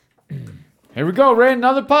Here we go, Ray.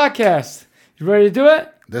 Another podcast. You ready to do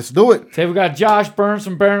it? Let's do it. Today we got Josh Burns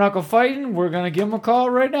from Bare Knuckle Fighting. We're going to give him a call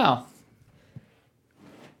right now.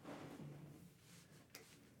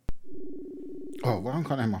 Oh, well, I'm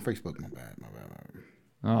calling him on Facebook. My bad.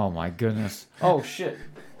 Oh, my goodness. Oh, shit.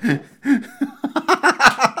 I'm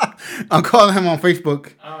calling him on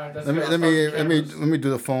Facebook. All right, Let me do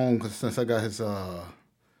the phone because since I got his Yeah,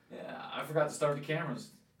 I forgot to start the cameras.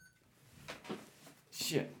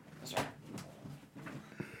 Shit. That's all right.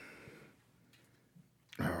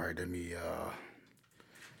 All right, let me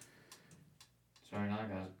Sorry, now I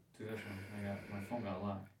got to do this one. My phone got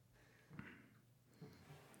locked.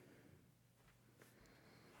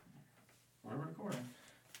 We're recording.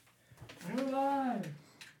 We're live.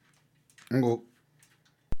 I'm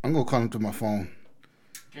gonna call him through my phone.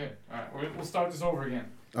 Good. All right, we'll start this over again.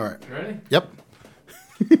 All right. You ready? Yep.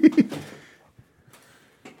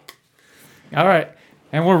 All right.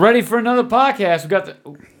 And we're ready for another podcast.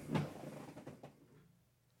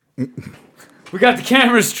 We got the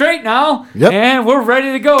cameras straight now. Yep. And we're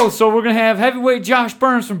ready to go. So we're going to have heavyweight Josh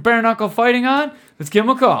Burns from Bare Knuckle Fighting on. Let's give him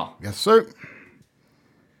a call. Yes, sir.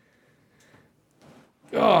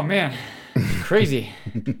 Oh, man. Crazy.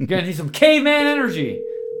 You're going to need some caveman energy.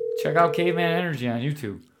 Check out Caveman Energy on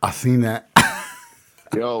YouTube. I seen that.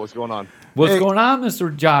 Yo, what's going on? What's Hey. going on,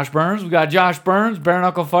 Mr. Josh Burns? We got Josh Burns, Bare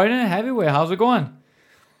Knuckle Fighting, heavyweight. How's it going?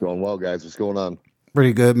 Going well, guys. What's going on?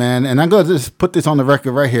 Pretty good, man. And I'm gonna just put this on the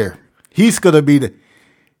record right here. He's gonna be the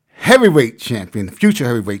heavyweight champion, the future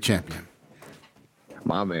heavyweight champion.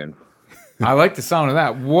 My man. I like the sound of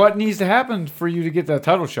that. What needs to happen for you to get that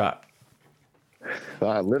title shot?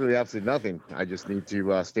 Literally absolutely nothing. I just need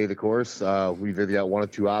to stay the course. We've either got one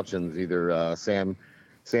of two options. Either Sam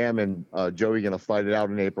and Joey going to fight it out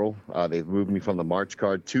in April. They've moved me from the March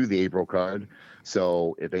card to the April card.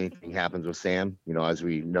 So if anything happens with Sam, as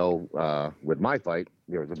we know with my fight,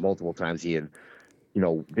 there was multiple times he had,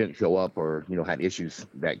 didn't show up or, had issues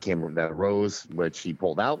that arose, which he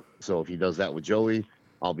pulled out. So if he does that with Joey,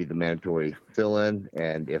 I'll be the mandatory fill-in.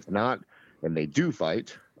 And if not, and they do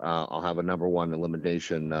fight, I'll have a number one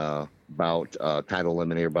elimination bout, title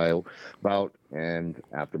eliminator bout. And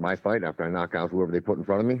after my fight, after I knock out whoever they put in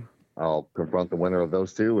front of me, I'll confront the winner of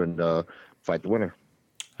those two and fight the winner.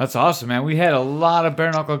 That's awesome, man. We had a lot of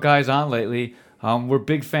bare knuckle guys on lately. We're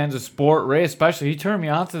big fans of sport. Ray, especially, he turned me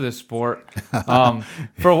on to this sport.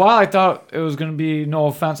 For a while, I thought it was going to be, no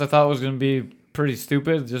offense, I thought it was going to be pretty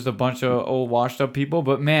stupid, just a bunch of old washed up people.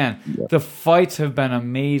 But man, the fights have been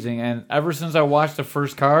amazing. And ever since I watched the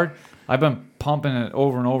first card, I've been pumping it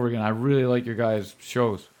over and over again. I really like your guys'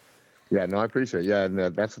 shows. Yeah, no, I appreciate it. Yeah, and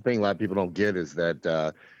that's the thing a lot of people don't get is that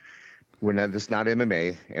this is not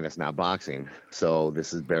MMA and it's not boxing. So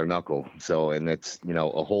this is bare knuckle. So, and it's,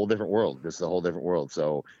 a whole different world. This is a whole different world.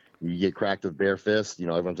 So you get cracked with bare fists.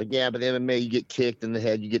 Everyone's like, yeah, but MMA, you get kicked in the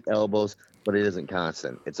head, you get elbows, but it isn't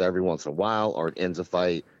constant. It's every once in a while or it ends a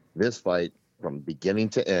fight. This fight, from beginning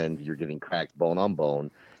to end, you're getting cracked bone on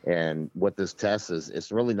bone. And what this test is,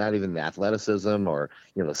 it's really not even the athleticism or,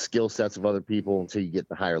 the skill sets of other people until you get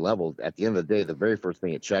the higher level. At the end of the day, the very first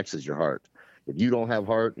thing it checks is your heart. If you don't have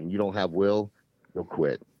heart and you don't have will, you'll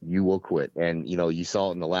quit. You will quit. And, you saw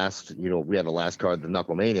it in the last, we had the last card, the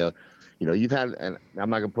Knucklemania. You've had, and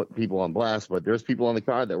I'm not going to put people on blast, but there's people on the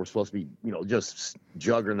card that were supposed to be, just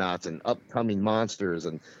juggernauts and upcoming monsters.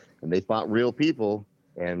 And they fought real people.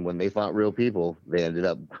 And when they fought real people, they ended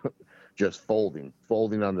up just folding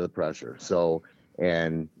under the pressure. So,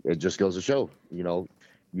 and it just goes to show,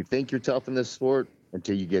 you think you're tough in this sport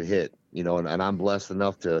until you get hit, and I'm blessed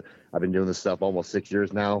enough I've been doing this stuff almost 6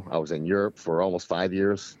 years now. I was in Europe for almost 5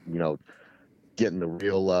 years, getting the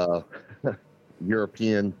real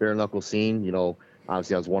European bare knuckle scene.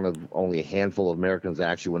 Obviously I was one of only a handful of Americans that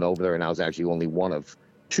actually went over there, and I was actually only one of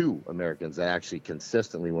two Americans that actually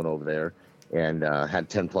consistently went over there and had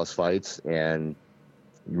 10 plus fights. And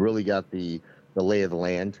you really got the lay of the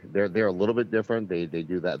land. They're a little bit different. They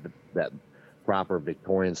do that proper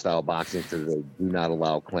Victorian style boxing because they do not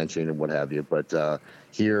allow clenching and what have you. But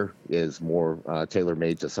here is more tailor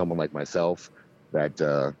made to someone like myself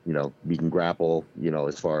that we can grapple.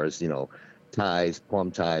 As far as ties,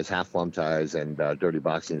 plum ties, half plum ties, and dirty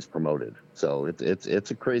boxing is promoted. So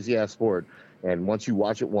it's a crazy ass sport. And once you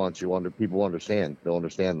watch it once, people understand. They'll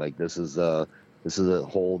understand like this is a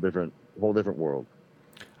whole different world.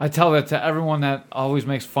 I tell that to everyone that always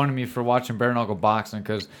makes fun of me for watching bare knuckle boxing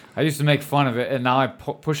because I used to make fun of it and now I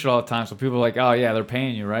push it all the time. So people are like, oh yeah, they're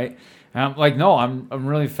paying you, right? And I'm like, no, I'm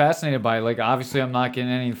really fascinated by it. Like obviously I'm not getting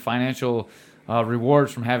any financial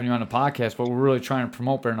rewards from having you on the podcast, but we're really trying to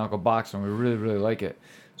promote bare knuckle boxing. We really, really like it.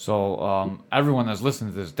 So everyone that's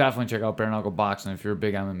listening to this, definitely check out Bare Knuckle Boxing if you're a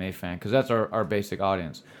big MMA fan, because that's our basic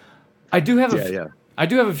audience. I do have I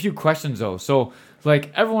do have a few questions though. So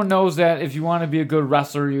like everyone knows that if you want to be a good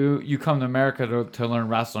wrestler, you come to America to learn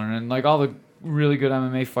wrestling, and like all the really good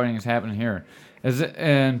MMA fighting is happening here. Is it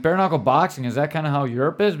and bare knuckle boxing? Is that kind of how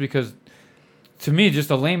Europe is? Because to me, just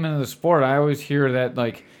a layman of the sport, I always hear that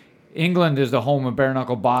like England is the home of bare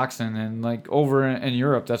knuckle boxing, and like over in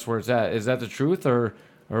Europe, that's where it's at. Is that the truth, or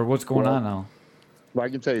what's going on now? Well, I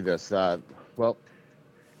can tell you this. Well,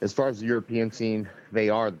 as far as the European scene,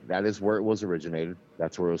 that is where it was originated.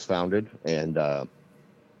 That's where it was founded, and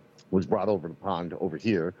was brought over the pond over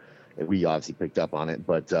here. And we obviously picked up on it,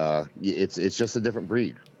 but it's just a different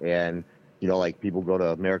breed. And like people go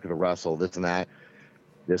to America to wrestle, this and that.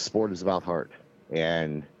 This sport is about heart.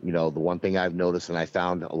 And the one thing I've noticed and I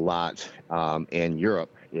found a lot in Europe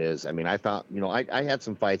is, I mean, I thought, I had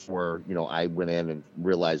some fights where I went in and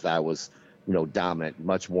realized I was dominant,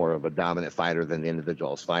 much more of a dominant fighter than the individual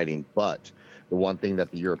I was fighting. But the one thing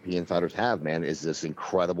that the European fighters have, man, is this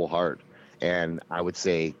incredible heart. And I would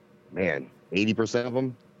say, man, 80% of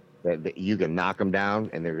them, that you can knock them down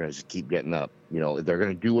and they're going to just keep getting up. They're going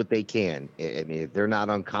to do what they can. I mean, if they're not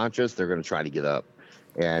unconscious, they're going to try to get up.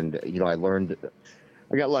 And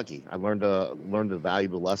I got lucky. I learned a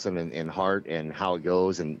valuable lesson in heart and how it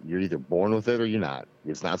goes. And you're either born with it or you're not.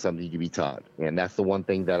 It's not something you can be taught. And that's the one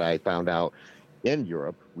thing that I found out in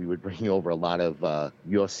Europe. We would bring over a lot of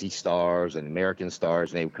UFC stars and American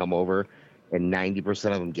stars, and they would come over, and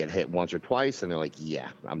 90% of them get hit once or twice, and they're like, "Yeah,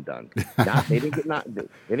 I'm done." They didn't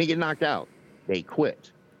get knocked out. They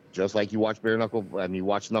quit. Just like you watch Bare Knuckle. I mean, you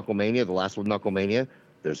watch Knucklemania, the last one, Knucklemania.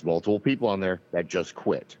 There's multiple people on there that just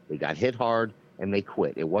quit. They got hit hard and they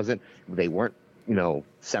quit. They weren't,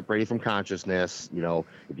 separated from consciousness.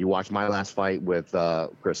 If you watch my last fight with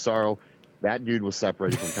Chris Sorrow, that dude was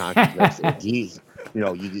separated from consciousness.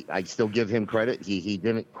 I still give him credit. He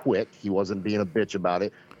didn't quit. He wasn't being a bitch about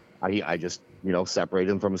it. I just,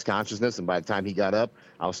 separated him from his consciousness. And by the time he got up,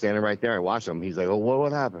 I was standing right there. I watched him. He's like, "Oh,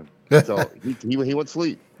 what happened?" So he went to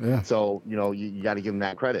sleep. Yeah. So, you got to give him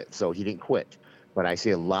that credit. So he didn't quit. But I see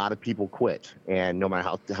a lot of people quit. And no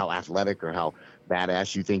matter how athletic or how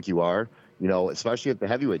badass you think you are, especially at the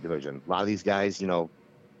heavyweight division, a lot of these guys,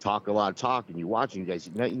 talk a lot of talk, and you watch you guys,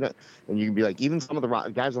 and you can be like, even some of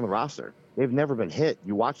the guys on the roster, they've never been hit.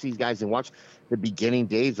 You watch these guys and watch the beginning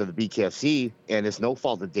days of the BKFC, and it's no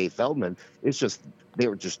fault of Dave Feldman. It's just they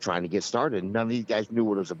were just trying to get started. And none of these guys knew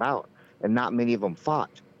what it was about, and not many of them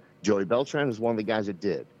fought. Joey Beltran is one of the guys that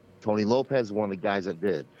did. Tony Lopez is one of the guys that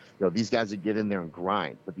did. These guys that get in there and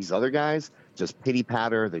grind. But these other guys just pity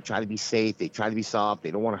patter. They try to be safe. They try to be soft.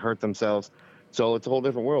 They don't want to hurt themselves. So it's a whole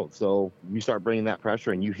different world. So you start bringing that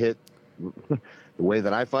pressure and you hit the way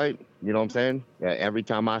that I fight. You know what I'm saying? Every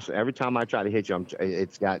time I try to hit you,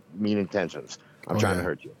 it's got mean intentions. I'm trying to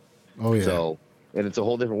hurt you. Oh yeah. So, and it's a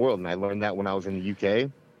whole different world. And I learned that when I was in the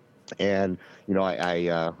UK. And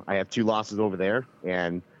I have 2 losses over there.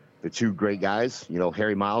 And the 2 great guys,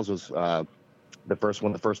 Harry Miles was the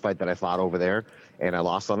first fight that I fought over there, and I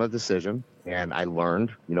lost on a decision. And I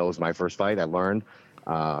learned, it was my first fight. I learned,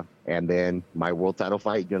 and then my world title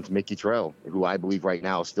fight against Mickey Terrell, who I believe right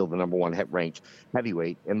now is still the number 1 ranked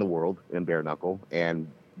heavyweight in the world in bare knuckle. And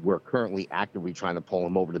we're currently actively trying to pull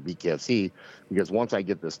him over to BKFC, because once I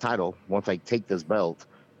get this title, once I take this belt,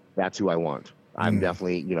 that's who I want. I'm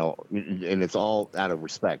definitely, and it's all out of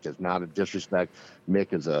respect. It's not a disrespect.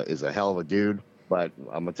 Mick is a hell of a dude. But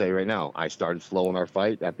I'm going to tell you right now, I started slow in our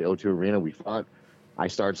fight at the O2 Arena. We fought. I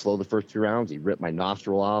started slow the first 2 rounds. He ripped my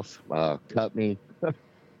nostril off, cut me.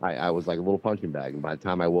 I was like a little punching bag. And by the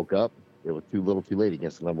time I woke up, it was too little too late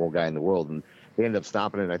against the number 1 guy in the world. And they ended up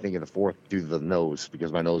stopping it, I think, in the 4th due to the nose,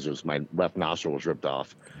 because my left nostril was ripped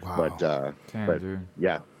off. Wow. But dude.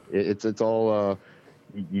 Yeah, it's all,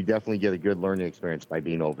 you definitely get a good learning experience by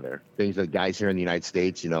being over there. Things that guys here in the United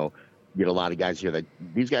States, get a lot of guys here that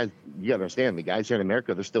these guys, you gotta understand, the guys here in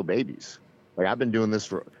America, they're still babies. Like, I've been doing this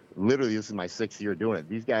for literally, this is my 6th year doing it.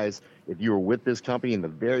 These guys, if you were with this company in the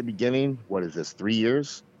very beginning, what is this, 3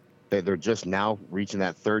 years? They're just now reaching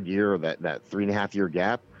that 3rd year, or that 3.5 year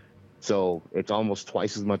gap. So it's almost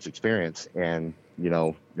twice as much experience. And,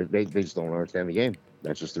 they just don't understand the game.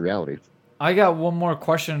 That's just the reality. I got one more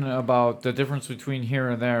question about the difference between here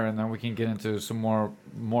and there, and then we can get into some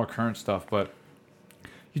more current stuff. But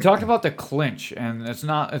you talked about the clinch, and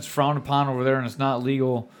it's frowned upon over there, and it's not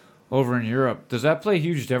legal over in Europe. Does that play a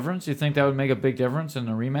huge difference? You think that would make a big difference in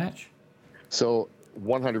the rematch? So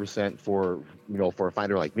 100% for a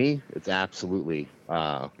fighter like me, it's absolutely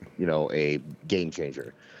a game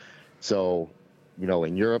changer. So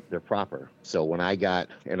in Europe, they're proper. So when I got,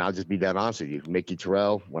 and I'll just be dead honest with you, Mickey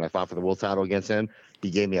Terrell, when I fought for the world title against him, he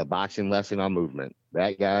gave me a boxing lesson on movement.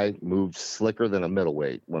 That guy moved slicker than a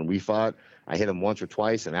middleweight. When we fought, I hit him once or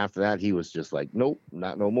twice, and after that, he was just like, nope,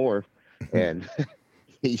 not no more. And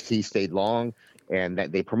he stayed long, and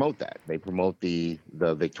that they promote that. They promote the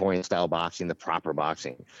Victorian style boxing, the proper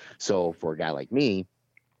boxing. So for a guy like me,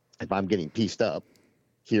 if I'm getting pieced up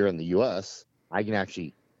here in the U.S., I can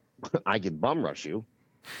bum rush you,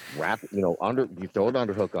 you throw an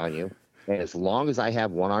underhook on you, and as long as I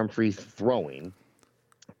have one arm free throwing,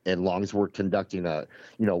 as long as we're conducting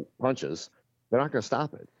punches, they're not going to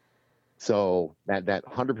stop it. So that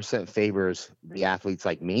 100% favors the athletes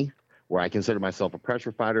like me, where I consider myself a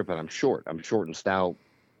pressure fighter, but I'm short and stout,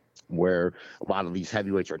 where a lot of these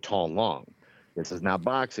heavyweights are tall and long. This is not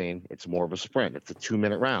boxing. It's more of a sprint. It's a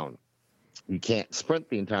 2-minute round. You can't sprint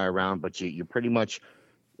the entire round, but you're pretty much,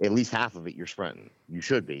 at least half of it, you're sprinting. You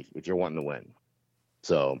should be if you're wanting to win.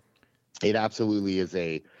 So it absolutely is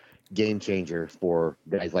a game changer for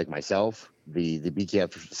guys like myself. The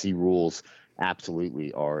BKFC rules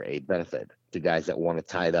absolutely are a benefit to guys that want to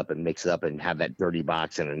tie it up and mix it up and have that dirty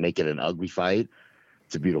boxing and make it an ugly fight.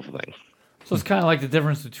 It's a beautiful thing. So it's kind of like the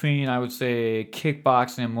difference between, I would say,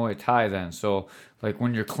 kickboxing and Muay Thai then. So like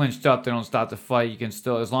when you're clinched up, they don't stop the fight. You can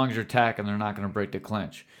still, as long as you're attacking, they're not going to break the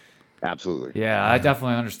clinch. Absolutely. Yeah, I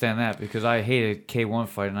definitely understand that because I hated K1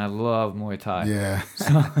 fight and I love Muay Thai. Yeah.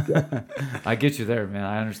 So I get you there, man.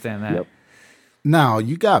 I understand that. Yep. Now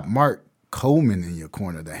you got Mark Coleman in your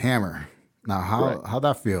corner, the Hammer. Now, how'd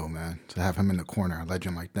that feel, man, to have him in the corner, a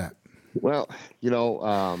legend like that? Well,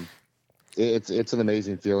 it's an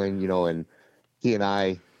amazing feeling, and he and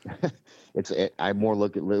I, I more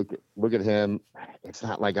look at him. It's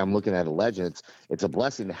not like I'm looking at a legend. It's a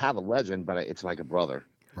blessing to have a legend, but it's like a brother.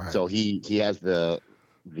 Right. So he has the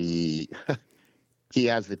he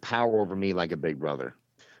has the power over me like a big brother.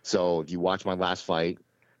 So if you watch my last fight,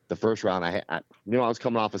 the first round, I was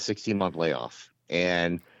coming off a 16-month layoff,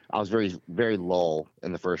 and I was very, very lull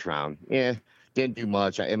in the first round. Yeah, didn't do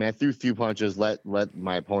much. I threw a few punches, let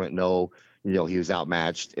my opponent know, he was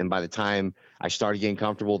outmatched. And by the time I started getting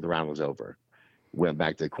comfortable, the round was over. Went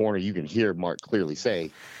back to the corner. You can hear Mark clearly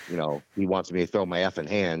say, he wants me to throw my effing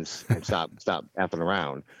hands and stop effing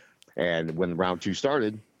around. And when round 2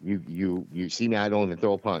 started, you see me, I don't even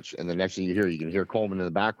throw a punch. And the next thing you can hear Coleman in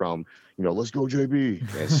the background, let's go,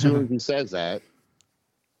 JB. As soon as he says that,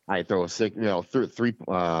 I throw a sick, it was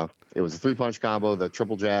a 3-punch combo, the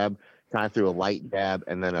triple jab, kind of threw a light jab,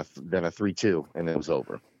 and then a 3-2, and it was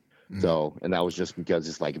over. So, and that was just because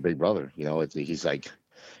it's like a big brother, he's like,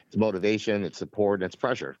 it's motivation, it's support, and it's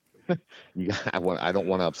pressure. I don't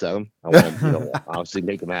want to upset him. I want to, obviously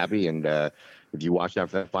make him happy. And if you watched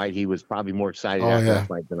after that fight, he was probably more excited after that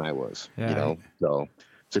fight than I was. Yeah. So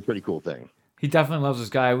it's a pretty cool thing. He definitely loves this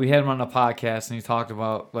guy. We had him on the podcast, and he talked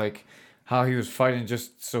about like how he was fighting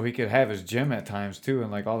just so he could have his gym at times too,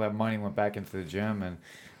 and like all that money went back into the gym. And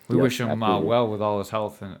we wish him well with all his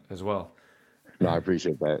health as well. No, I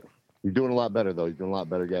appreciate that. He's doing a lot better though. He's doing a lot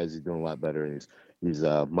better, guys. He's doing a lot better, and he's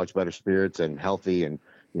much better spirits and healthy, and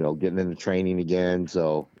getting into training again.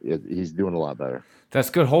 So he's doing a lot better. That's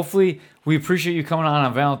good. Hopefully, we appreciate you coming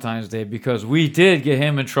on Valentine's Day because we did get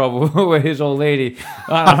him in trouble with his old lady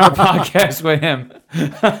on our podcast with him.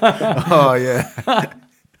 Oh, yeah.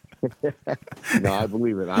 No, I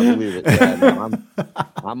believe it. Yeah, no,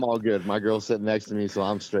 I'm all good. My girl's sitting next to me, so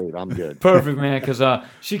I'm straight. I'm good. Perfect, man, because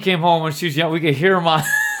she came home when she was young. We could hear him on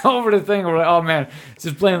over the thing. We're like, oh, man,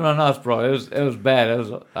 just blame it on us, bro. It was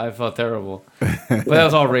bad. I felt terrible. But that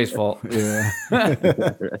was all Ray's fault. Yeah.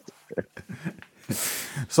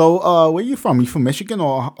 So, where you from? You from Michigan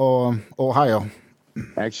or Ohio?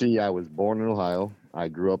 Actually, I was born in Ohio. I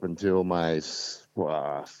grew up until my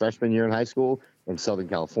freshman year in high school in Southern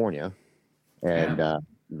California, and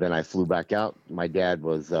then I flew back out. My dad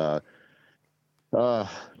was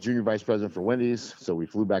junior vice president for Wendy's, so we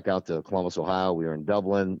flew back out to Columbus, Ohio. We were in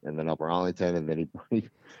Dublin and then Upper Arlington, and then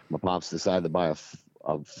my pops decided to buy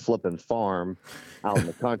a flipping farm out in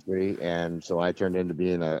the country, and so I turned into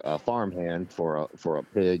being a farm hand for a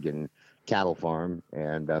pig and cattle farm,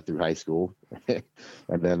 and through high school, and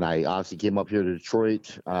then I obviously came up here to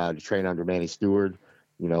Detroit to train under Manny Stewart,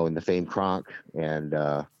 in the famed Kronk, and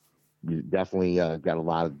you definitely got a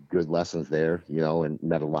lot of good lessons there, and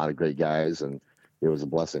met a lot of great guys, and it was a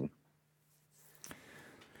blessing.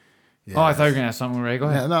 Yeah. Oh, I thought you were gonna ask something, Ray. Go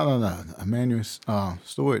ahead. Yeah, no. Emmanuel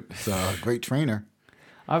Stewart is a great trainer.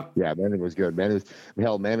 Yeah, Manny was good. Manny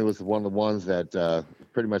was one of the ones that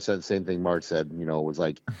pretty much said the same thing Mark said. Was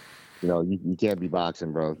like, you can't be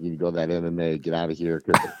boxing, bro. You can go that MMA, get out of here.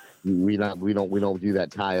 Cause we don't do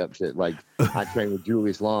that tie up shit. Like I train with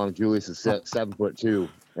Julius Long. Julius is 7'2",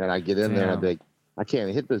 and I get in there and I'm Damn. like, I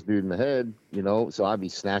can't hit this dude in the head, so I'd be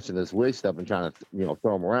snatching this waist up and trying to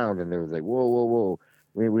throw him around, and they was like, whoa, whoa, whoa,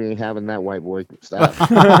 we ain't having that, white boy, stop.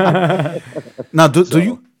 Now, do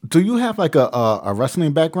So you have like a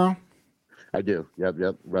wrestling background? I do, yep,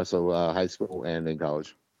 wrestle high school and in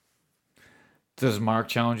college. Does Mark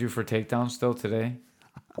challenge you for takedowns still today?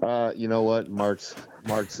 You know what?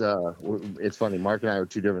 It's funny. Mark and I are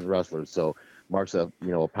two different wrestlers. So Mark's a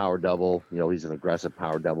power double. He's an aggressive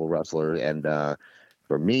power double wrestler. And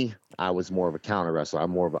for me, I was more of a counter wrestler.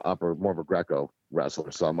 I'm more of a Greco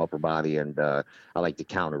wrestler. So I'm upper body, and I like to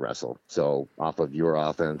counter wrestle. So off of your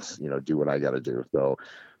offense, do what I got to do. So,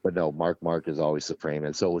 but no, Mark is always supreme,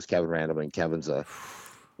 and so was Kevin Random. And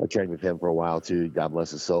I trained with him for a while too. God bless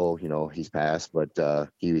his soul. He's passed, but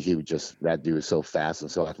he was just, that dude is so fast and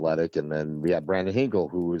so athletic. And then we had Brandon Hinkle,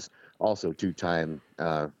 who was also two-time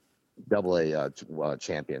double A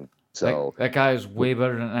champion. So That guy is way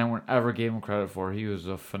better than anyone ever gave him credit for. He was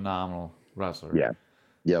a phenomenal wrestler. yeah,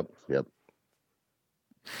 yep.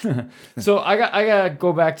 So I gotta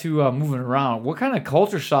go back to moving around. What kind of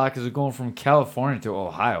culture shock is it going from California to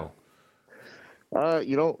Ohio?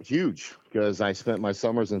 Huge, because I spent my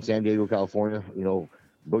summers in San Diego, California.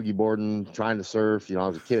 Boogie boarding, trying to surf. I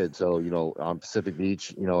was a kid, so on Pacific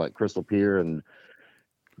Beach, at Crystal Pier, and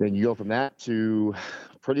then you go from that to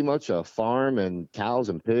pretty much a farm and cows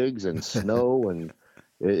and pigs and snow, and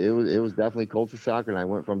it was definitely culture shock. And I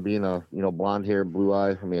went from being a blonde hair, blue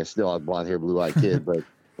eye. I mean, I still have blonde hair, blue eye kid,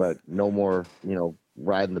 but no more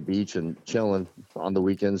riding the beach and chilling on the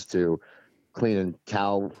weekends to cleaning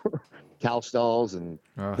cow stalls and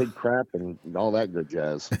Ugh. pig crap and all that good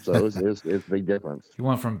jazz. So it's a big difference. You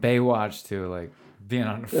went from Baywatch to like being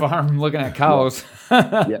on the farm looking at cows.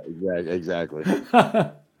 Yeah, exactly.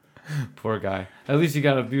 Poor guy. At least you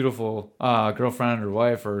got a beautiful girlfriend or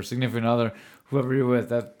wife or significant other, whoever you're with.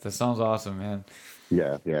 That sounds awesome, man.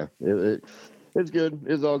 Yeah. It's good.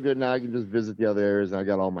 It's all good now. I can just visit the other areas, and I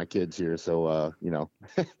got all my kids here. So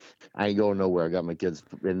I ain't going nowhere. I got my kids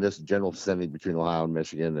in this general vicinity between Ohio and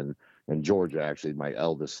Michigan and Georgia. Actually, my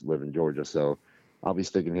eldest live in Georgia, so I'll be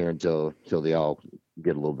sticking here until they all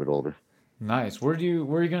get a little bit older. Nice. Where are you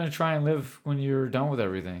gonna try and live when you're done with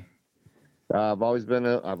everything? I've always been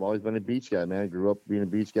a beach guy, man. I grew up being a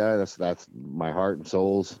beach guy. That's my heart and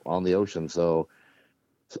soul's on the ocean. So,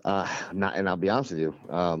 and I'll be honest with you,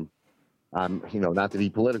 I'm not to be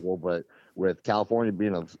political, but with California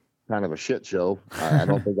being a kind of a shit show, I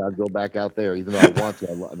don't think I'd go back out there, even though I want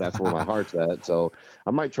to. That's where my heart's at. So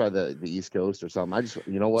I might try the East Coast or something. I just,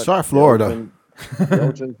 what? Sorry, Florida. The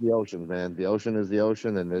ocean's the ocean, man. The ocean is the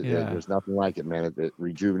ocean, and Yeah. there's nothing like it, man. It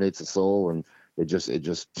rejuvenates the soul, and it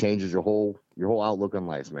just changes your whole outlook on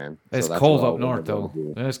life, man. It's So that's cold what up I'll north end up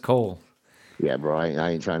though. doing. It's cold. Yeah, bro.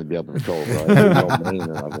 I ain't trying to be up in the cold, bro. I ain't no Maine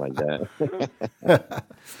or nothing like that.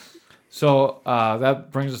 So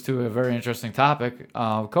that brings us to a very interesting topic,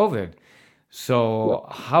 COVID. So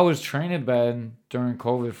how has training been during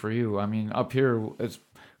COVID for you? I mean, up here it's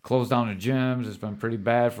closed down the gyms. It's been pretty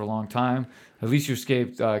bad for a long time. At least you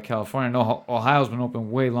escaped California. I know Ohio's been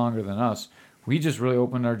open way longer than us. We just really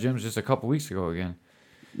opened our gyms just a couple weeks ago again.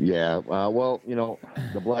 Yeah, well,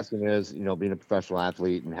 the blessing is, being a professional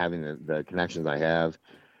athlete and having the connections I have.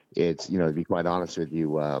 It's, to be quite honest with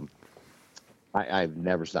you, I've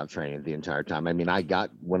never stopped training the entire time. I mean,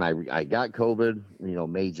 when I got COVID,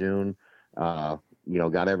 May, June,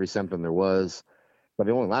 got every symptom there was, but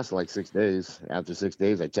it only lasted like 6 days. After 6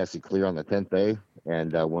 days, I tested clear on the 10th day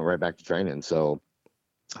and went right back to training. So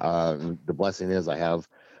the blessing is I have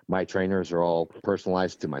my trainers are all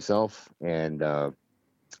personalized to myself, and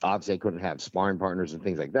obviously I couldn't have sparring partners and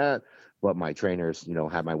things like that, but my trainers,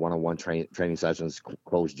 had my one-on-one training sessions,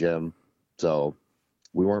 closed gym. So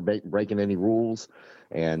we weren't breaking any rules,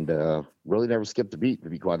 and really never skipped a beat, to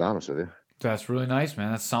be quite honest with you. That's really nice,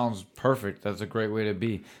 man. That sounds perfect. That's a great way to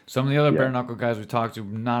be. Some of the other Yeah. bare knuckle guys we talked to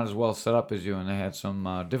not as well set up as you, and they had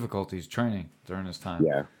some difficulties training during this time.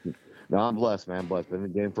 Yeah. No, I'm blessed, man. Blessed. Been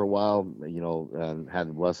in the game for a while, and had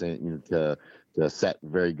the blessing, to set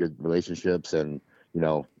very good relationships, and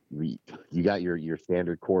you got your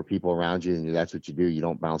standard core people around you, and that's what you do. You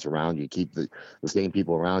don't bounce around. You keep the same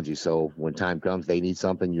people around you. So when time comes, they need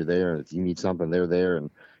something, you're there. And if you need something, they're there. And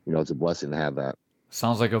it's a blessing to have that.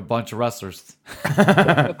 Sounds like a bunch of wrestlers.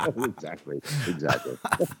 Exactly.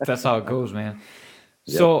 That's how it goes, man.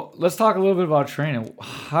 Yep. So let's talk a little bit about training.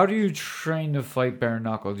 How do you train to fight bare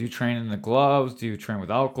knuckle? Do you train in the gloves? Do you train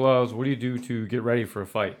without gloves? What do you do to get ready for a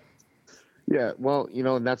fight? Yeah, well,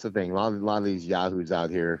 and that's the thing. A lot of these yahoos out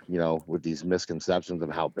here, with these misconceptions of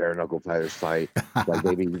how bare knuckle fighters fight, like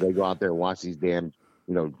they go out there and watch these damn,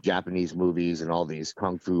 Japanese movies and all these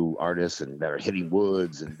kung fu artists and that are hitting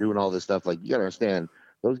woods and doing all this stuff. Like, you gotta understand,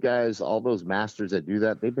 those guys, all those masters that do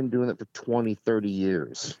that, they've been doing it for 20, 30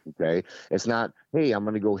 years. Okay, it's not, hey, I'm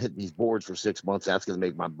gonna go hit these boards for 6 months. That's gonna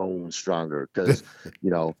make my bones stronger because,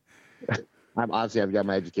 you know, I've got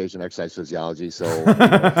my education in exercise physiology, so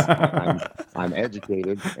I'm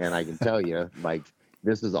educated, and I can tell you, like,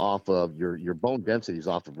 this is off of your bone density is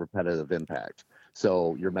off of repetitive impact.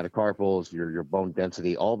 So your metacarpals, your bone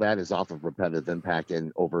density, all that is off of repetitive impact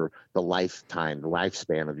and over the lifetime, the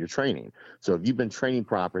lifespan of your training. So if you've been training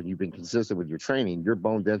proper and you've been consistent with your training, your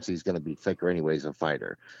bone density is going to be thicker anyways, a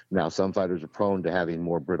fighter. Now, some fighters are prone to having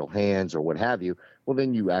more brittle hands or what have you. Well,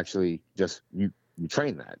 then you actually just you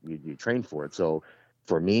train that. You train for it. So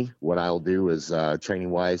for me, what I'll do is training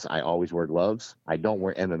wise, I always wear gloves. I don't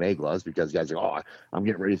wear MMA gloves because guys are, oh, I'm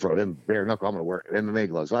getting ready for them bare knuckle. I'm going to wear MMA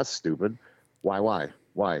gloves. Well, that's stupid. Why?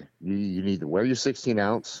 You need to wear your 16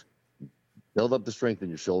 ounce, build up the strength in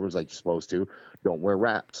your shoulders like you're supposed to. Don't wear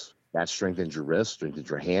wraps. That strengthens your wrists, strengthens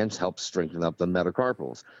your hands, helps strengthen up the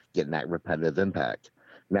metacarpals, getting that repetitive impact.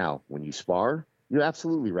 Now, when you spar, you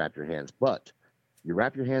absolutely wrap your hands, but you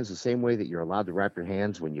wrap your hands the same way that you're allowed to wrap your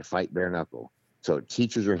hands when you fight bare knuckle. So it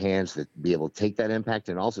teaches your hands to be able to take that impact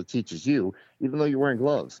and also teaches you, even though you're wearing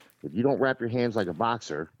gloves, if you don't wrap your hands like a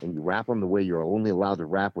boxer and you wrap them the way you're only allowed to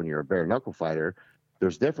wrap when you're a bare knuckle fighter,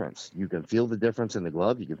 there's difference. You can feel the difference in the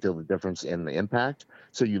glove. You can feel the difference in the impact.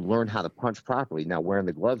 So you learn how to punch properly. Now, wearing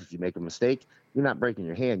the gloves, if you make a mistake, you're not breaking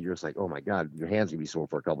your hand. You're just like, oh my God, your hand's gonna be sore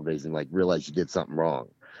for a couple of days and like realize you did something wrong.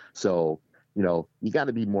 So you got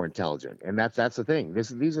to be more intelligent, and that's the thing.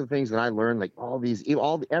 These are the things that I learned. Like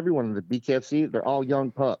everyone in the BKFC, they're all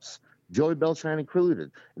young pups. Joey Beltran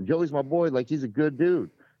included. And Joey's my boy. Like, he's a good dude.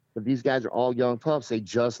 But these guys are all young pups. They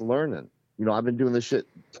just learning. I've been doing this shit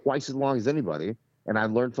twice as long as anybody, and I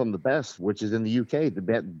learned from the best, which is in the UK.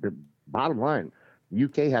 The bottom line, the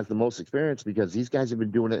UK has the most experience because these guys have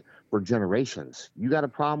been doing it for generations. You got a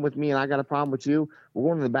problem with me, and I got a problem with you. We're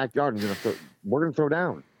going in the backyard and we're gonna throw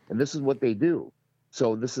down. And this is what they do.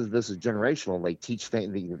 So this is generational. They teach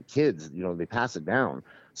the kids, they pass it down.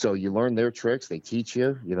 So you learn their tricks. They teach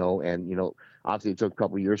you, and obviously it took a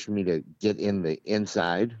couple of years for me to get in the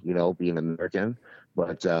inside, being American.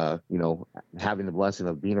 But having the blessing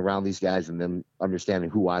of being around these guys and them understanding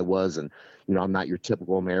who I was, and I'm not your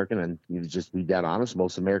typical American, and you just be dead honest.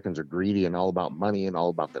 Most Americans are greedy and all about money and all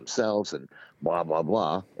about themselves and blah blah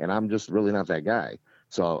blah. And I'm just really not that guy.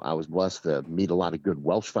 So I was blessed to meet a lot of good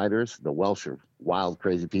Welsh fighters. The Welsh are wild,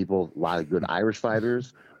 crazy people. A lot of good Irish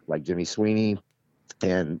fighters like Jimmy Sweeney.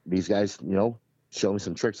 And these guys, showed me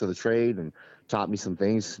some tricks of the trade and taught me some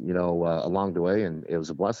things, along the way. And it was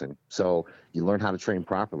a blessing. So you learn how to train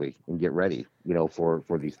properly and get ready, for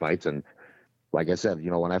these fights. And like I said,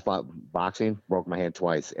 when I fought boxing, broke my hand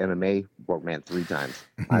twice. MMA, broke my hand 3 times.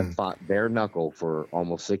 I've fought bare knuckle for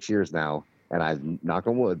almost 6 years now. And I've, knock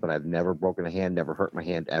on wood, but I've never broken a hand, never hurt my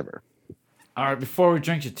hand ever. All right, before we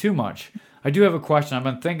drink you too much, I do have a question. I've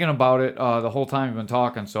been thinking about it the whole time you've been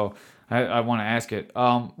talking, so I want to ask it.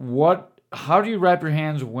 How do you wrap your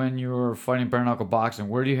hands when you're fighting bare knuckle boxing?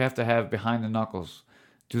 Where do you have to have behind the knuckles?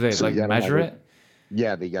 Do they measure it?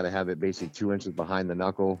 Yeah, they got to have it basically 2 inches behind the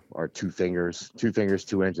knuckle, or 2 fingers, 2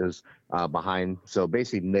 inches behind. So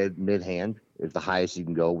basically mid hand is the highest you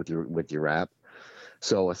can go with your wrap.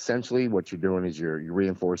 So essentially, what you're doing is you're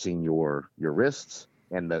reinforcing your wrists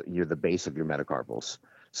and you're the base of your metacarpals.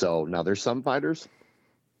 So now there's some fighters,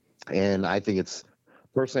 and I think it's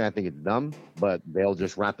dumb, but they'll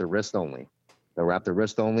just wrap their wrist only. They'll wrap their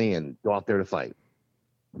wrist only and go out there to fight.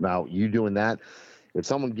 Now, you doing that, if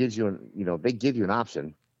someone gives you they give you an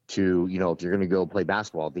option to, if you're going to go play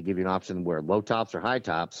basketball, they give you an option to wear low tops or high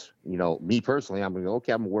tops. Me personally, I'm going to go,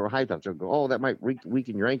 okay, I'm going to wear high tops. They'll go, oh, that might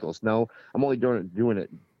weaken your ankles. No, I'm only doing it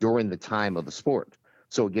during the time of the sport.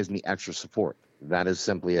 So it gives me extra support. That is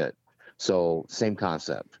simply it. So same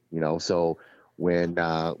concept, so when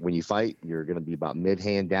you fight, you're going to be about mid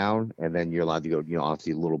hand down, and then you're allowed to go,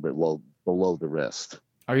 obviously a little bit below the wrist.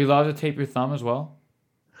 Are you allowed to tape your thumb as well?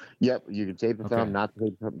 Yep, you can tape the thumb, not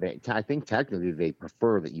tape the thumb. I think technically they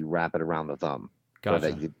prefer that you wrap it around the thumb.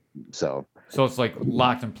 Gotcha. So it's like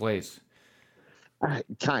locked in place.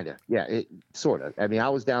 Kind of, yeah, sort of. I mean, I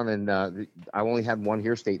was down in, I only had one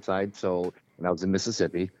here stateside, and I was in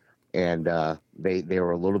Mississippi, and they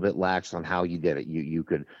were a little bit lax on how you did it. You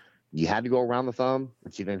could you had to go around the thumb,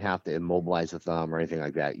 but you didn't have to immobilize the thumb or anything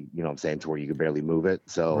like that. You know what I'm saying? To where you could barely move it.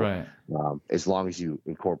 So Right. as long as you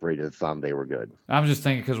incorporated the thumb, they were good. I'm just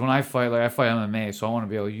thinking because when I fight, like I fight MMA, so I want to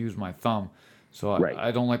be able to use my thumb. So Right.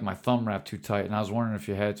 I don't like my thumb wrapped too tight, and I was wondering if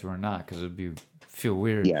you had to or not because it'd be feel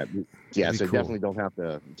weird. Yeah. Yeah. It'd be So cool. definitely don't have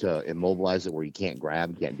to immobilize it where you can't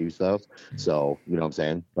grab, can't do stuff. So, you know what I'm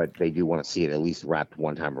saying? But they do want to see it at least wrapped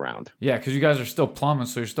one time around. Yeah, because you guys are still plumbing,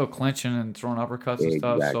 so you're still clinching and throwing uppercuts and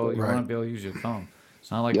stuff. So Exactly. you want Right. to be able to use your thumb.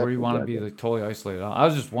 It's not like Yep, where you want to be exactly. like totally isolated. I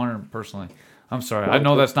was just wondering personally. I'm sorry. No, I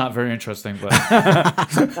know it's that's not very interesting, but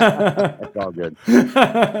That's all good.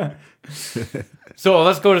 so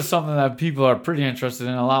let's go to something that people are pretty interested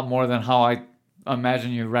in a lot more than how I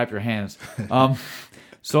imagine you wrap your hands.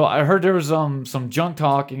 So I heard there was some junk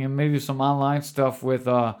talking and maybe some online stuff with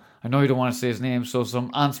I know you don't want to say his name, so some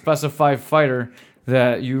unspecified fighter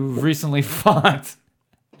that you recently fought.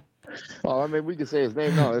 Oh, I mean, we can say his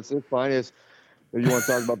name. No, it's fine. If you want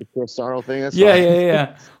to talk about the Chris Sarno thing, that's Yeah, fine.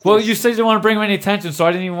 yeah. Well, you said you didn't want to bring him any attention, so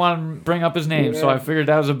I didn't even want to bring up his name. So Yeah. I figured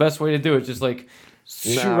that was the best way to do it. Just like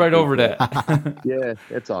shoot Nah, right it's over that. Yeah,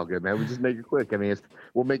 it's all good, man. We just make it quick. I mean,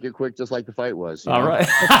 we'll make it quick, just like the fight was. You All know? right.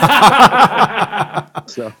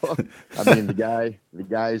 So, I mean, the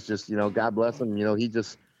guy is just, God bless him.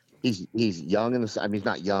 He's young in the. I mean, he's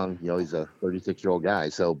not young. He's a 36-year-old guy.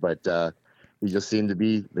 So, but he just seemed to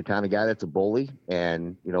be the kind of guy that's a bully,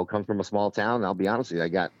 and comes from a small town. And I'll be honest with you, I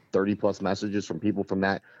got 30+ messages from people from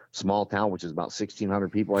that small town, which is about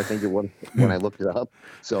 1,600 people, I think it was when I looked it up.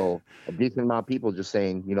 So, a decent amount of people just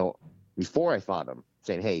saying, before I fought him,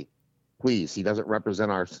 saying, "Hey, please, he doesn't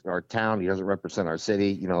represent our town. He doesn't represent our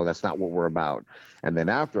city. That's not what we're about." And then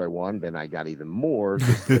after I won, then I got even more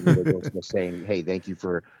just saying, "Hey, thank you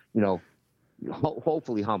for,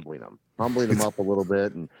 hopefully humbling him up a little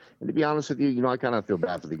bit." And to be honest with you, I kind of feel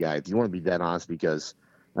bad for the guy, if you want to be dead honest, because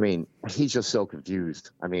I mean, he's just so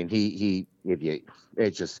confused. I mean, he he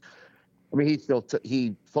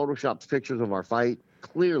photoshopped pictures of our fight,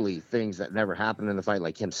 clearly things that never happened in the fight,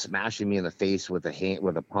 like him smashing me in the face with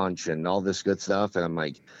a punch and all this good stuff. And I'm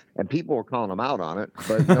like, and people were calling him out on it.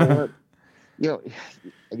 But you know what?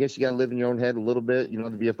 I guess you got to live in your own head a little bit, to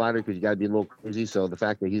be a fighter, because you got to be a little crazy. So the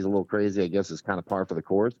fact that he's a little crazy, I guess, is kind of par for the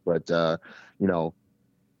course. But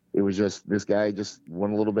it was just, this guy just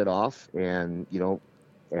went a little bit off, and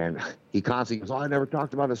and he constantly goes, "Oh, I never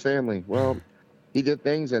talked about his family." Well, he did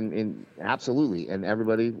things, and absolutely, and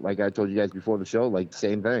everybody, like I told you guys before the show, like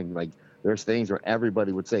same thing. Like, there's things where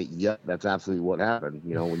everybody would say, "Yep, that's absolutely what happened."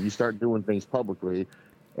 When you start doing things publicly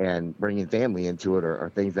and bringing family into it, or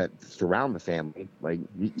things that surround the family, like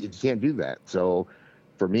you can't do that. So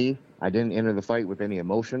for me, I didn't enter the fight with any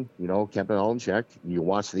emotion. Kept it all in check. You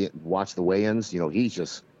watch the weigh-ins. He's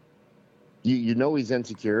just. He's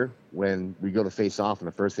insecure when we go to face off, and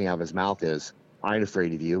the first thing out of his mouth is, "I ain't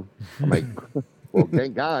afraid of you." I'm like, well,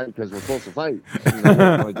 thank God, because we're supposed to fight.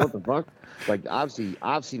 I'm like, what the fuck? Like,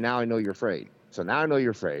 obviously now I know you're afraid. So now I know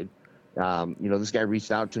you're afraid. This guy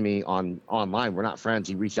reached out to me online. We're not friends.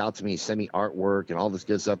 He reached out to me, sent me artwork and all this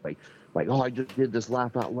good stuff. Like, "Oh, I just did this,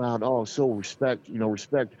 laugh out loud. Oh, so respect.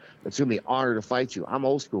 Respect. It's gonna be an honor to fight you." I'm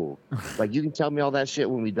old school. Like, you can tell me all that shit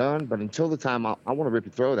when we done, but until the time, I want to rip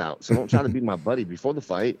your throat out. So don't try to be my buddy before the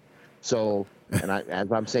fight. So, and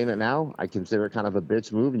as I'm saying it now, I consider it kind of a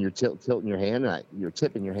bitch move, and you're tilting your hand, you're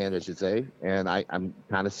tipping your hand, I should say, and I'm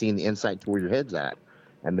kind of seeing the insight to where your head's at.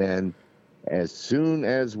 And then, as soon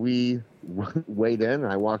as we weighed in and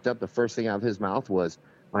I walked up, the first thing out of his mouth was,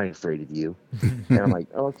 "I ain't afraid of you." And I'm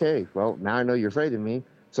like, okay, well, now I know you're afraid of me.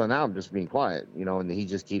 So now I'm just being quiet, and he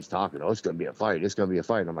just keeps talking. "Oh, it's going to be a fight. It's going to be a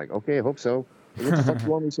fight." And I'm like, okay, I hope so. What the fuck you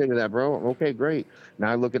want me to say to that, bro? Okay, great. Now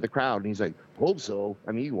I look at the crowd, and he's like, "Hope so."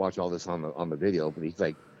 I mean, you can watch all this on the video, but he's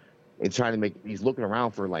like, he's looking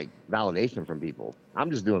around for like validation from people. I'm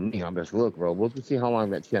just doing me. I'm just, "Look, bro, we'll just see how long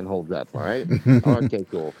that chin holds up. All right." Okay,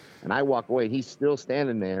 cool. And I walk away, and he's still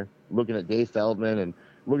standing there looking at Dave Feldman and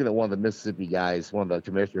looking at one of the Mississippi guys, one of the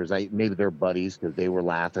commissioners. Maybe they're buddies because they were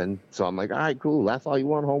laughing. So I'm like, "All right, cool. Laugh all you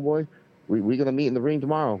want, homeboy. We're gonna meet in the ring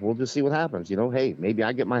tomorrow. We'll just see what happens. Hey, maybe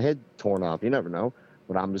I get my head torn off. You never know.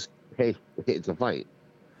 But I'm just, hey, it's a fight."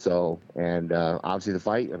 So, and obviously the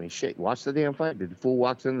fight, I mean, shit, watch the damn fight. The fool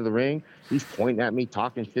walks into the ring. He's pointing at me,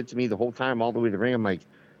 talking shit to me the whole time, all the way to the ring. I'm like,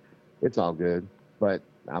 it's all good. But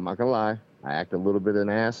I'm not going to lie. I act a little bit of an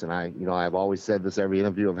ass. And I've always said this every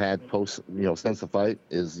interview I've had since the fight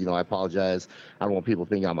is, I apologize. I don't want people to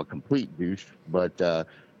think I'm a complete douche. But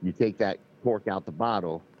you take that cork out the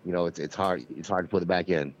bottle, it's hard. It's hard to put it back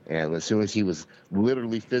in. And as soon as he was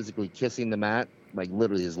literally physically kissing the mat, like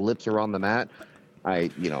literally his lips are on the mat,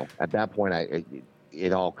 at that point,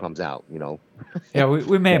 it all comes out, you know. Yeah,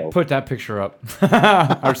 we may have So put that picture up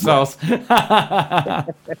ourselves. yeah,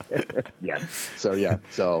 so yeah,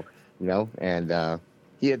 so you know, and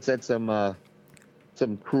he had said some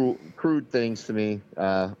crude things to me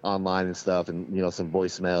online and stuff, and you know, some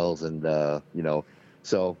voicemails, and you know,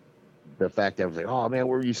 so the fact that I was like, oh man,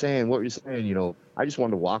 what were you saying? What were you saying? You know, I just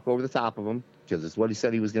wanted to walk over the top of him because it's what he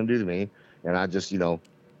said he was going to do to me, and I just, you know,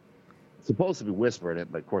 supposed to be whispering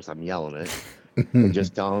it, but of course I'm yelling it, and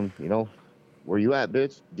just tell him, you know, where you at,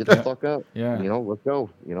 bitch? Get the Yeah, fuck up. yeah. You know, let's go.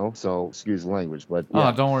 You know, so excuse the language, but Oh,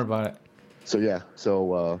 yeah. don't worry about it. So yeah,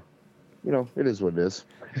 so you know, it is what it is.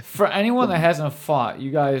 For anyone that hasn't fought,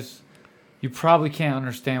 you guys, you probably can't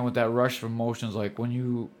understand what that rush of emotions like when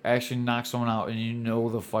you actually knock someone out and you know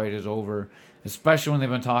the fight is over, especially when they've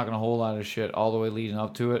been talking a whole lot of shit all the way leading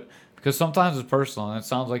up to it. Because sometimes it's personal, and it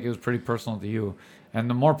sounds like it was pretty personal to you. And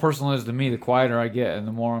the more personal it is to me, the quieter I get, and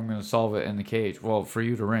the more I'm gonna solve it in the cage. Well, for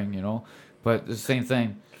you to ring, you know, but the same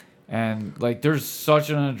thing. And like, there's such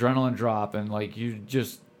an adrenaline drop, and like you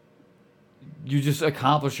just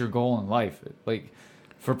accomplish your goal in life. Like,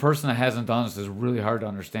 for a person that hasn't done this, it's really hard to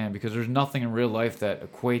understand because there's nothing in real life that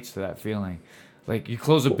equates to that feeling. Like, you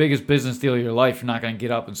close the biggest business deal of your life, you're not gonna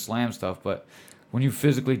get up and slam stuff, but when you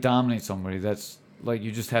physically dominate somebody, that's like,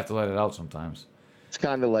 you just have to let it out sometimes. It's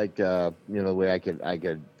kind of like you know, the way I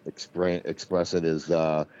could express it is you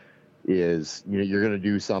know, you're gonna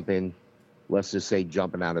do something. Let's just say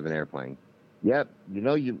jumping out of an airplane. Yep, you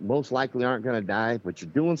know, you most likely aren't gonna die, but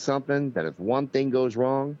you're doing something that if one thing goes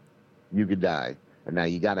wrong, you could die. And now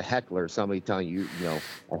you got a heckler, somebody telling you, you know,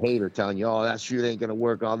 a hater telling you, oh, that shit ain't gonna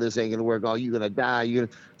work, all this ain't gonna work, oh, you gonna die.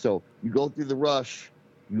 So you go through the rush,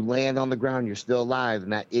 you land on the ground, you're still alive,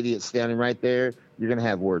 and that idiot standing right there, you're gonna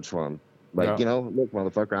have words for him. Like, Yeah. you know, look,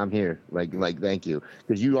 motherfucker, I'm here. Like, thank you.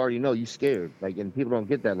 Because you already know you scared. Like, and people don't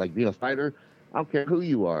get that. Like, being a fighter, I don't care who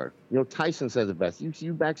you are. You know, Tyson says it best.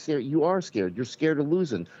 You back scared. You are scared. You're scared of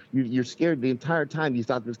losing. You're scared the entire time. You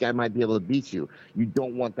thought this guy might be able to beat you. You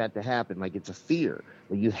don't want that to happen. Like, it's a fear.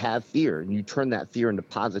 Like, you have fear, and you turn that fear into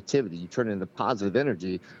positivity. You turn it into positive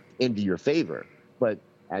energy into your favor. But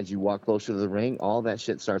as you walk closer to the ring, all that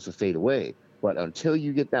shit starts to fade away. But until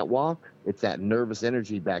you get that walk, it's that nervous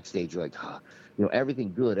energy backstage. You're like, ah, you know,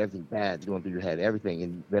 everything good, everything bad is going through your head, everything.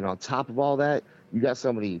 And then on top of all that, you got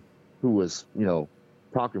somebody who was, you know,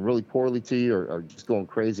 talking really poorly to you, or just going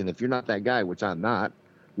crazy. And if you're not that guy, which I'm not,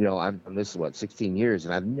 you know, I've done this, 16 years,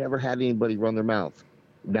 and I've never had anybody run their mouth.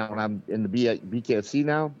 Now, when I'm in the BKFC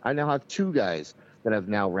now, I now have two guys that have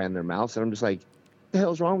now ran their mouths. And I'm just like, what the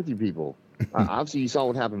hell's wrong with you people? Obviously, you saw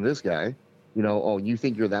what happened to this guy. You know, oh, you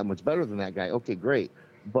think you're that much better than that guy? Okay, great.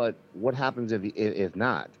 But what happens if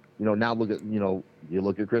not? You know, now look at, you know, you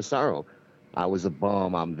look at Chris Sarro. I was a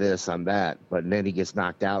bum. I'm this. I'm that. But then he gets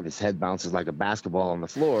knocked out. His head bounces like a basketball on the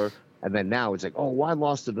floor. And then now it's like, oh, well, I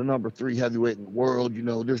lost to the number 3 heavyweight in the world. You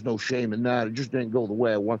know, there's no shame in that. It just didn't go the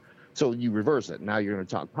way I want. So you reverse it. Now you're going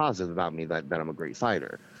to talk positive about me that I'm a great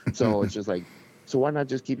fighter. So it's just like, so why not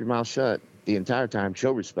just keep your mouth shut the entire time?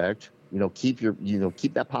 Show respect. You know, keep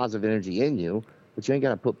that positive energy in you, but you ain't got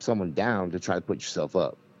to put someone down to try to put yourself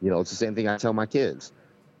up. You know, it's the same thing I tell my kids.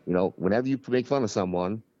 You know, whenever you make fun of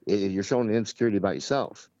someone, you're showing an insecurity about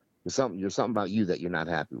yourself. There's something about you that you're not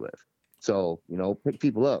happy with. So, you know, pick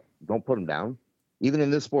people up. Don't put them down. Even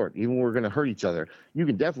in this sport, even when we're going to hurt each other, you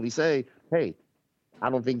can definitely say, hey, I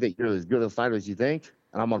don't think that you're as good a fighter as you think,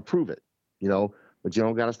 and I'm going to prove it. You know, but you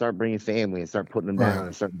don't got to start bringing family and start putting them down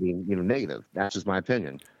and start being, you know, negative. That's just my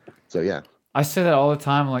opinion. So, yeah. I say that all the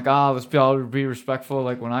time. I'm like, let's be respectful,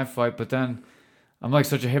 like when I fight. But then I'm like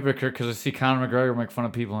such a hypocrite because I see Conor McGregor make fun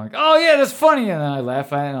of people. I'm like, oh yeah, that's funny, and then I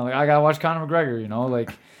laugh at it. And I'm like, I gotta watch Conor McGregor. You know,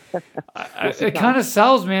 like it kind of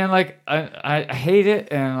sells, man. Like I hate it,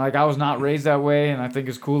 and like I was not raised that way, and I think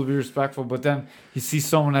it's cool to be respectful. But then you see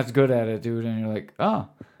someone that's good at it, dude, and you're like, oh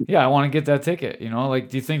yeah, I want to get that ticket. You know, like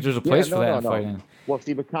do you think there's a place for that in fighting? Well,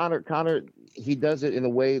 see, but Conor, he does it in a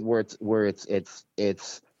way where it's an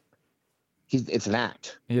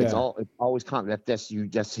act. Yeah. It's always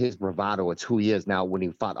that's his bravado. It's who he is. Now, when he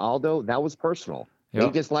fought Aldo, that was personal. Yep.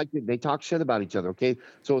 They just like it. They talk shit about each other. Okay,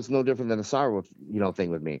 so it's no different than a Sarro, thing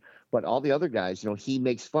with me. But all the other guys, he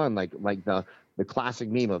makes fun like the classic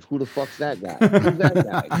meme of who the fuck's that guy? Who's that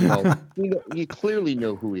guy? You clearly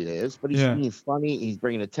know who it is, but he's being funny. He's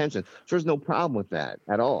bringing attention. So there's no problem with that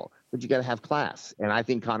at all. But you got to have class, and I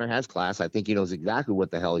think Conor has class. I think he knows exactly what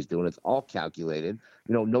the hell he's doing. It's all calculated.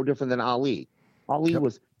 No different than Ali. Ali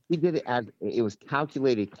he did it as it was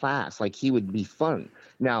calculated class. Like he would be fun.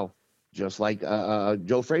 Now, just like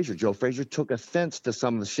Joe Frazier. Joe Frazier took offense to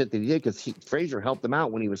some of the shit that he did because Frazier helped him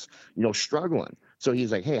out when he was, struggling. So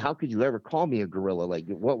he's like, "Hey, how could you ever call me a gorilla? Like,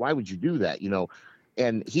 what? Why would you do that?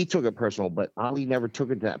 And he took it personal, but Ali never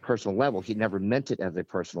took it to that personal level. He never meant it as a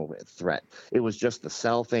personal threat. It was just to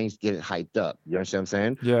sell things, get it hyped up. You understand what I'm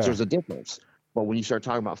saying? Yeah. So there's a difference. But when you start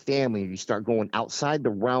talking about family, you start going outside the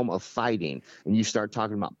realm of fighting, and you start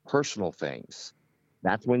talking about personal things,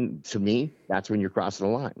 that's when, to me, that's when you're crossing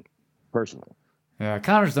the line, personally. Yeah,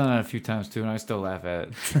 Connor's done that a few times too, and I still laugh at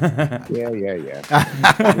it.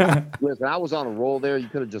 Yeah. Listen, I was on a roll there. You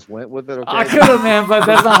could have just went with it. Okay? I could have, man, but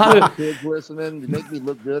that's not how the kids listening. You make me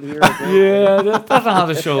look good here. Okay? yeah, that's not how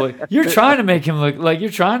the show. You're trying to make him look like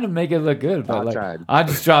you're trying to make it look good, but I'm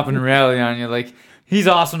just dropping reality on you. Like he's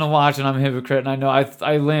awesome to watch, and I'm a hypocrite, and I know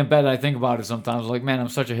I lay in bed and I think about it sometimes. Like, man, I'm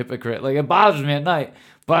such a hypocrite. Like it bothers me at night.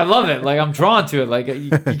 But I love it. Like, I'm drawn to it. Like,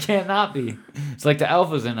 you can't not be. It's like the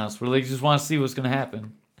alphas in us. We're like, just want to see what's going to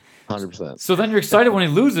happen. 100%. So then you're excited when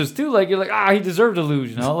he loses, too. Like, you're like, he deserved to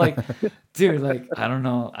lose, Like, dude, like, I don't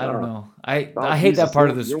know. I hate that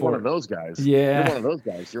part of the sport. You're one of those guys. Yeah. You're one of those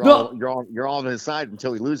guys. You're all on his side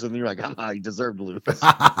until he loses, and you're like, he deserved to lose.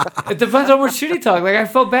 It depends on what shit he talks. Like, I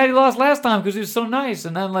felt bad he lost last time because he was so nice.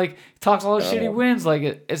 And then, like, he talks all the shit he wins. Like,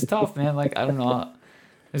 it's tough, man. Like, I don't know.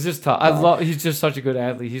 It's just tough. He's just such a good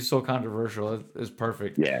athlete. He's so controversial. It's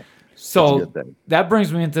perfect. Yeah. So that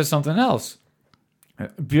brings me into something else.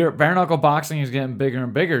 Bare knuckle boxing is getting bigger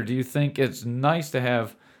and bigger. Do you think it's nice to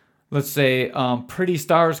have, let's say, pretty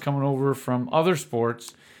stars coming over from other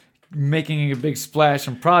sports, making a big splash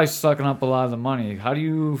and probably sucking up a lot of the money? How do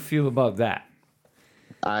you feel about that?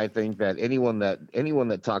 I think that anyone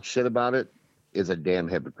that talks shit about it is a damn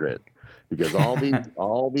hypocrite. Because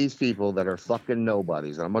all these people that are fucking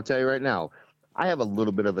nobodies, and I'm gonna tell you right now, I have a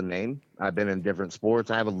little bit of a name. I've been in different sports.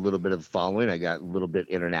 I have a little bit of following. I got a little bit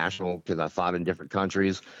international because I fought in different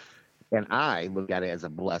countries, and I look at it as a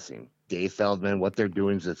blessing. Dave Feldman, what they're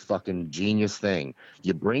doing is a fucking genius thing.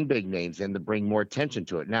 You bring big names in to bring more attention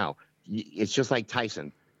to it. Now, it's just like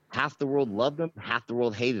Tyson. Half the world loved him, half the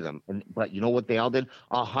world hated him, but you know what they all did?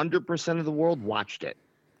 100% of the world watched it.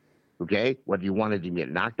 Okay, whether you wanted to get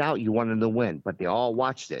knocked out, you wanted to win, but they all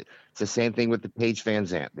watched it. It's the same thing with the Paige Van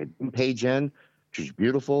Zandt. They bring Paige in. She's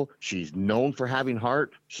beautiful. She's known for having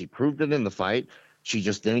heart. She proved it in the fight. She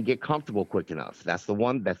just didn't get comfortable quick enough. That's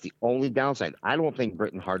the only downside. I don't think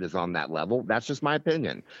Britain Hart is on that level. That's just my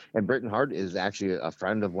opinion. And Britain Hart is actually a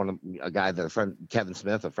friend of Kevin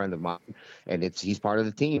Smith, a friend of mine, and he's part of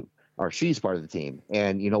the team, or she's part of the team.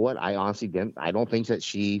 And you know what? I honestly I don't think that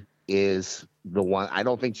she is the one. I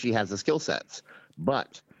don't think she has the skill sets,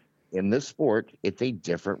 but in this sport, it's a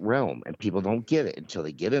different realm, and people don't get it until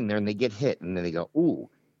they get in there and they get hit, and then they go, "Ooh,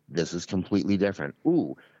 this is completely different."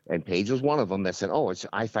 Ooh, and Paige was one of them that said, "Oh,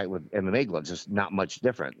 I fight with MMA gloves. It's not much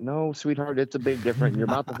different." No, sweetheart, it's a big different. You're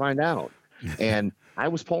about to find out. And I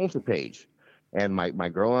was pulling for Paige, and my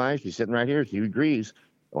girl and I, she's sitting right here. She agrees.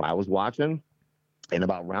 Well, I was watching, and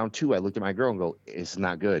about round 2, I looked at my girl and go, "It's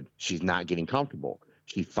not good. She's not getting comfortable."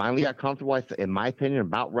 She finally got comfortable, in my opinion,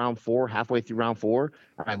 about round 4, halfway through round 4.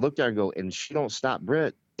 I looked at her and go, and she don't stop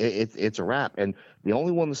Britt, it's a wrap. And the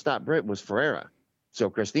only one to stop Britt was Ferreira. So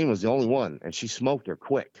Christine was the only one, and she smoked her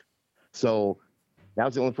quick. So that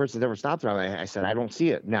was the only person that ever stopped her. I said, I don't see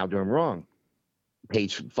it. Now, doing wrong.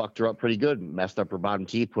 Paige fucked her up pretty good, messed up her bottom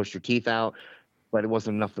teeth, pushed her teeth out, but it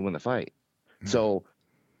wasn't enough to win the fight. So...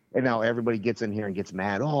 And now everybody gets in here and gets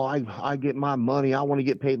mad. Oh, I get my money. I want to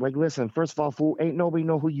get paid. Like, listen, first of all, fool, ain't nobody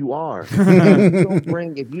know who you are.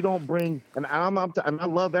 if you don't bring, and I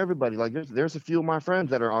love everybody. Like, there's a few of my friends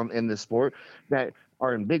that are in this sport that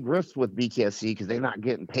are in big rifts with BKFC because they're not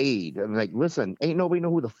getting paid. And like, listen, ain't nobody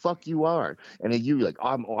know who the fuck you are. And then you like,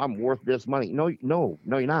 I'm worth this money. No,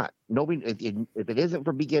 you're not. Nobody. If it isn't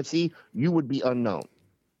for BKFC, you would be unknown.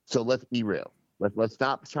 So let's be real. Let's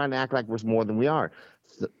stop trying to act like we're more than we are.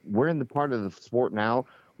 We're in the part of the sport now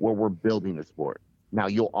where we're building the sport. Now,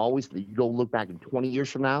 you go look back in 20 years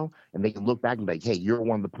from now, and they can look back and be like, hey, you're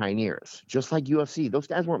one of the pioneers. Just like UFC. Those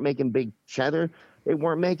guys weren't making big cheddar. They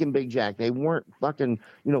weren't making big jack. They weren't fucking,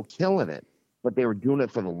 killing it. But they were doing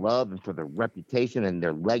it for the love and for their reputation and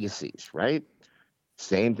their legacies, right?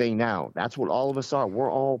 Same thing now. That's what all of us are.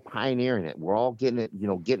 We're all pioneering it. We're all getting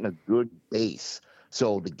it, getting a good base.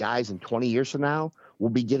 So the guys in 20 years from now will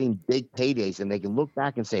be getting big paydays, and they can look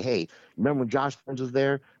back and say, hey, remember when Josh Burns was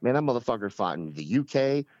there? Man, that motherfucker fought in the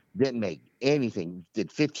UK, didn't make anything, did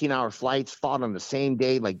 15-hour flights, fought on the same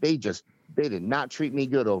day. Like, they did not treat me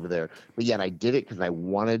good over there. But yet I did it because I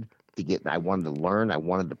wanted to learn. I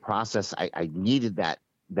wanted the process. I needed that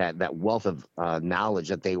wealth of knowledge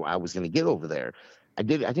that I was going to get over there. I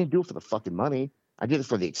didn't do it for the fucking money. I did it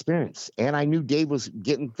for the experience. And I knew Dave was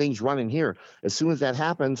getting things running here. As soon as that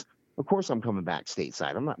happens, of course I'm coming back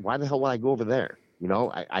stateside. I'm not, why the hell would I go over there? You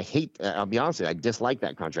know, I hate, I'll be honest with you, I dislike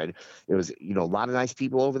that country. It was, you know, a lot of nice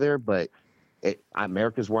people over there, but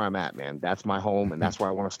America's where I'm at, man. That's my home and that's where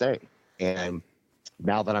I want to stay. And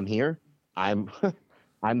now that I'm here, I'm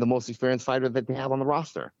I'm the most experienced fighter that they have on the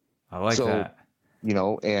roster. I like that. You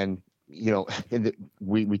know, and you know,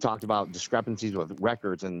 we talked about discrepancies with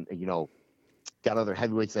records, and you know, got other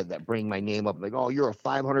heavyweights that bring my name up, like, oh, you're a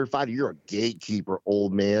 500 fighter, you're a gatekeeper,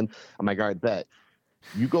 old man. I'm like, all right, bet.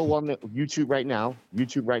 You go on YouTube right now,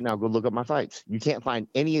 go look up my fights. You can't find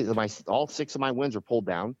any of all 6 of my wins are pulled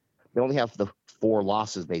down. They only have the 4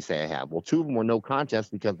 losses they say I have. Well, 2 of them were no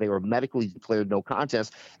contest because they were medically declared no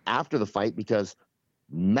contest after the fight because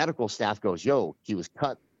medical staff goes, yo, he was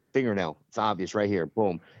cut fingernail. It's obvious right here.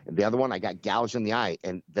 Boom. And the other one, I got gouged in the eye.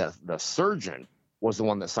 And the surgeon was the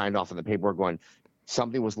one that signed off on the paperwork going,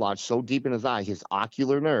 something was lodged so deep in his eye, his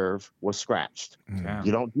ocular nerve was scratched. Damn.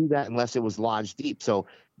 You don't do that unless it was lodged deep. So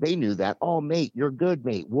they knew that. Oh, mate, you're good,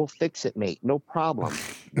 mate. We'll fix it, mate. No problem.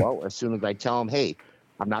 Well, as soon as I tell him, hey,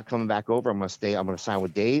 I'm not coming back over. I'm going to stay. I'm going to sign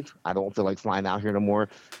with Dave. I don't feel like flying out here no more.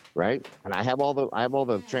 Right. And I have all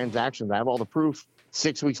the transactions. I have all the proof.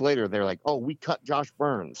 6 weeks later, they're like, oh, we cut Josh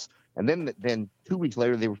Burns. And then 2 weeks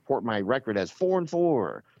later, they report my record as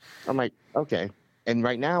 4-4. I'm like, okay. And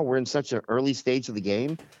right now we're in such an early stage of the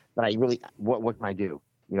game that I really, what can I do?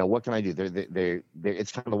 You know, what can I do? They're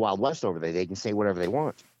it's kind of the Wild West over there. They can say whatever they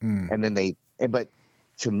want. And then but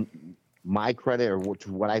to my credit, or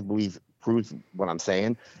to what I believe proves what I'm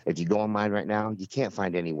saying, if you go online right now, you can't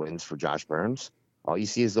find any wins for Josh Burns. All you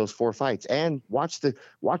see is those 4 fights, and watch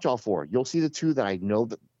all 4. You'll see the 2 that I know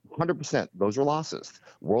that 100% those are losses.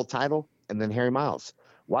 World title, and then Harry Miles.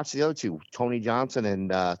 Watch the other 2, Tony Johnson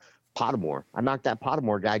and Pottermore. I knocked that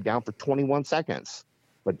Pottermore guy down for 21 seconds,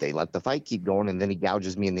 but they let the fight keep going, and then he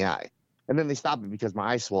gouges me in the eye, and then they stop it because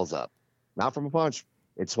my eye swells up, not from a punch.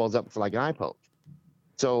 It swells up for like an eye poke.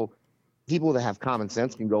 So people that have common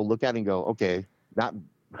sense can go look at it and go, okay, not,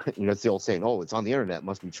 you know, it's the old saying, oh, it's on the internet,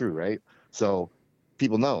 must be true, right? So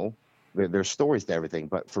people know there's stories to everything.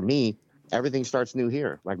 But for me, everything starts new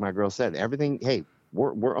here. Like my girl said, everything, hey,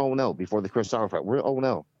 we're 0-0 before the Chris Sauer fight. We're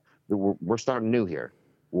 0-0. We're starting new here.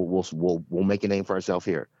 We'll make a name for ourselves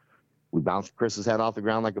here. We bounced Chris's head off the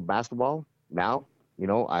ground like a basketball. Now, you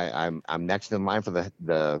know, I'm next in line for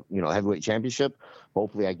the you know, heavyweight championship.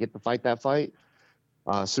 Hopefully I get to fight that fight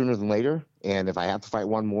sooner than later. And if I have to fight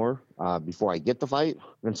one more before I get the fight,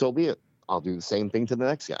 then so be it. I'll do the same thing to the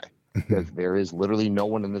next guy. Because there is literally no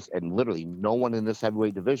one in this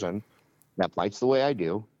heavyweight division that fights the way I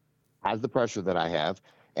do, has the pressure that I have.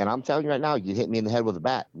 And I'm telling you right now, you hit me in the head with a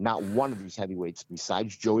bat. Not one of these heavyweights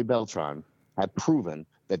besides Joey Beltran have proven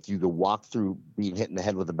that you could walk through being hit in the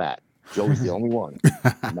head with a bat. Joey's the only one.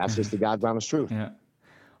 And that's just the God's honest truth. Yeah.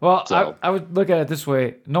 Well, So- I would look at it this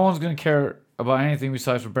way. No one's going to care about anything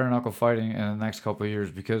besides for bare knuckle fighting in the next couple of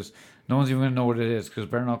years because no one's even going to know what it is because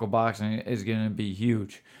bare knuckle boxing is going to be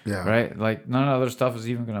huge. Yeah. Right? Like, none of the other stuff is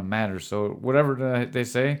even going to matter. So, whatever they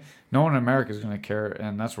say, no one in America is going to care,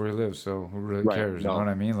 and that's where he lives. So, who really Right, cares? You no. know what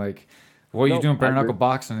I mean? Like, what you No, do in bare I agree. knuckle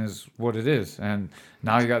boxing is what it is. And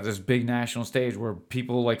now you got this big national stage where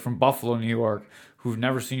people like from Buffalo, New York, who've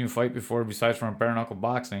never seen you fight before besides from bare knuckle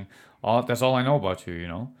boxing, that's all I know about you, you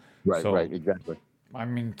know? Right, So, right, exactly. I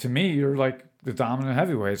mean, to me, you're like the dominant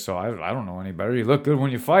heavyweight, so I don't know any better. You look good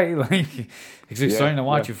when you fight. Like, it's exciting to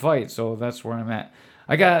watch you fight, so that's where I'm at.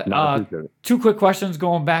 I got No, I appreciate it. 2 quick questions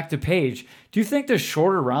going back to Paige. Do you think the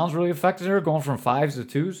shorter rounds really affected her, going from 5s to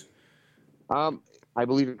 2s? I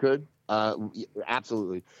believe it could.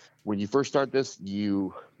 Absolutely. When you first start this,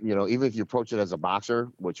 you know, even if you approach it as a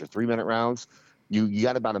boxer, which are 3-minute rounds, you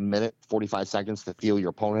got about 1:45 seconds to feel your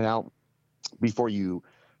opponent out before you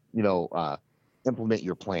implement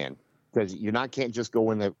your plan. Because can't just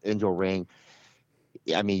go into a ring.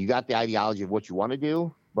 I mean, you got the ideology of what you want to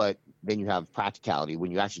do, but then you have practicality.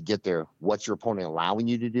 When you actually get there, what's your opponent allowing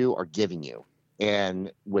you to do or giving you?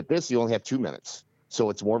 And with this, you only have 2 minutes. So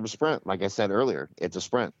it's more of a sprint. Like I said earlier, it's a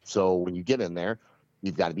sprint. So when you get in there,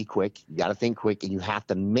 you've got to be quick. You got to think quick, and you have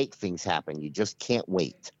to make things happen. You just can't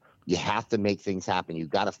wait. You have to make things happen. You've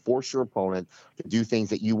got to force your opponent to do things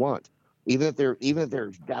that you want. Even if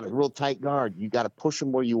they're got a real tight guard, you got to push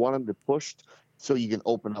them where you want them to push so you can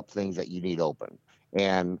open up things that you need open.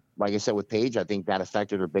 And like I said with Paige, I think that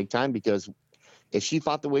affected her big time because if she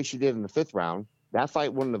fought the way she did in the 5th round, that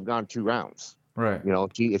fight wouldn't have gone 2 rounds. Right. You know,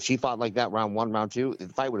 if she fought like that round 1, round 2, the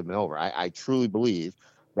fight would have been over. I truly believe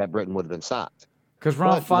that Britain would have been stopped. Because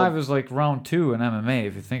round But, 5 is like round 2 in MMA,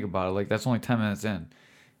 if you think about it. Like, that's only 10 minutes in.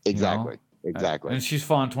 exactly, And she's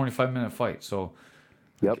fought a 25-minute fight, so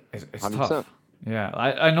Yep, it's 100%. tough. Yeah,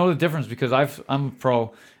 I know the difference because I'm a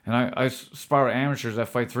pro and I spar with amateurs that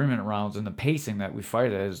fight 3-minute rounds, and the pacing that we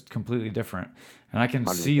fight at is completely different. And I can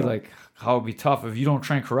see 100%. like how it'd be tough if you don't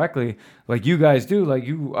train correctly, like you guys do. Like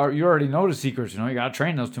you already know the secrets. You gotta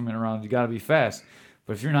train those 2-minute rounds. You gotta be fast.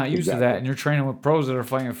 But if you're not used to that and you're training with pros that are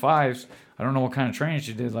fighting 5s, I don't know what kind of training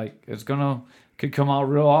she did. Like could come out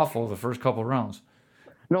real awful the first couple rounds.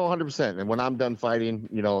 No, 100%. And when I'm done fighting,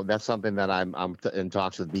 that's something that I'm in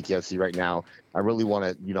talks with BKFC right now. I really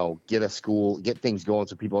want to, get things going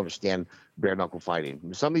so people understand bare knuckle fighting.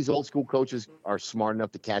 Some of these old school coaches are smart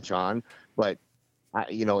enough to catch on, but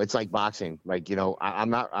it's like boxing. Like, I'm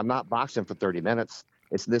not boxing for 30 minutes.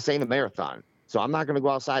 This ain't a marathon. So I'm not going to go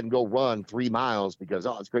outside and go run 3 miles because,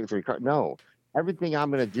 it's great for your car. No, everything I'm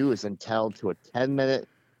going to do is entailed to a 10-minute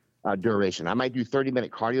duration. I might do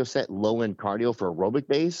 30-minute cardio set, low-end cardio for aerobic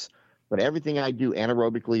base, but everything I do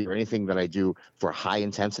anaerobically or anything that I do for high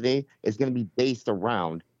intensity is going to be based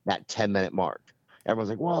around that 10-minute mark.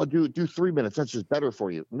 Everyone's like, well, do 3 minutes. That's just better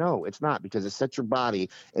for you. No, it's not, because it sets your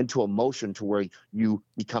body into a motion to where you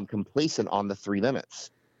become complacent on the 3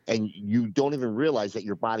 minutes. And you don't even realize that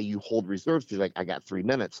your body, you hold reserves. You're like, I got 3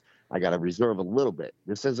 minutes. I got to reserve a little bit.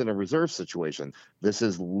 This isn't a reserve situation. This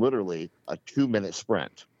is literally a 2-minute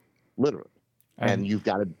sprint. Literally. And you've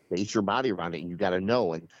got to base your body around it, and you got to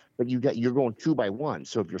know. But you're going 2 by 1.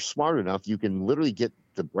 So if you're smart enough, you can literally get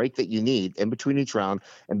the break that you need in between each round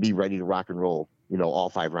and be ready to rock and roll, all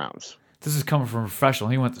 5 rounds. This is coming from a professional.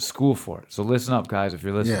 He went to school for it. So listen up, guys, if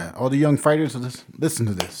you're listening. Yeah, all the young fighters, listen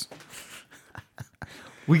to this.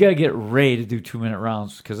 We got to get Ray to do 2-minute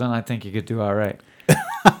rounds, because then I think you could do all right.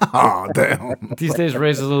 Oh, damn. These days,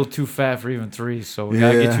 Ray's a little too fat for even 3s, so we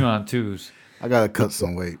got to get you on 2s. I got to cut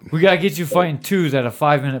some weight. We got to get you fighting 2s at a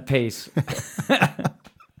 5-minute pace.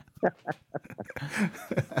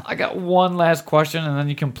 I got one last question, and then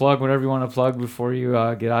you can plug whatever you want to plug before you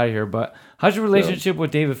get out of here. But how's your relationship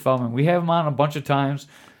with David Feldman? We have him on a bunch of times.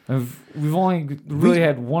 And we've only really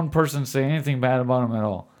had one person say anything bad about him at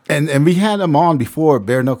all. And we had him on before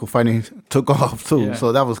bare knuckle fighting took off too,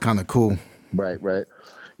 so that was kind of cool. Right.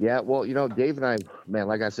 Yeah, well, Dave and I, man,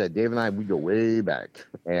 like I said, Dave and I, we go way back.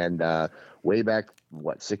 And way back,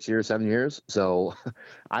 6 years, 7 years? So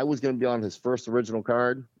I was going to be on his first original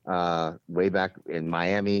card way back in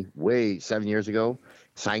Miami, 7 years ago.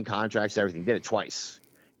 Signed contracts, everything. Did it twice.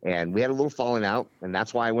 And we had a little falling out, and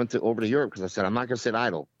that's why I went over to Europe, because I said, I'm not going to sit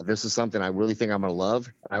idle. This is something I really think I'm going to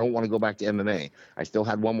love. I don't want to go back to MMA. I still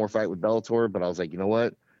had one more fight with Bellator, but I was like, you know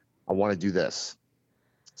what? I want to do this.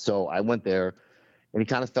 So I went there, and he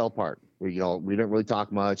kind of fell apart. We didn't really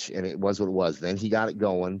talk much, and it was what it was. Then he got it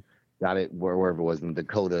going, got it wherever it was in the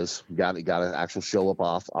Dakotas, got an actual show up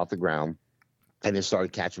off the ground, and it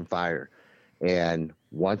started catching fire. And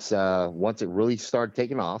once it really started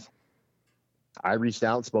taking off, I reached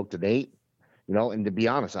out, spoke to Nate, and to be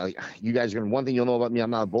honest, you guys one thing you'll know about me, I'm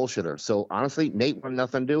not a bullshitter. So honestly, Nate wanted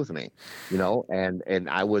nothing to do with me, and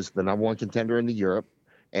I was the #1 contender in Europe,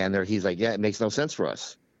 and he's like, yeah, it makes no sense for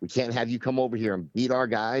us. We can't have you come over here and beat our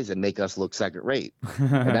guys and make us look second rate.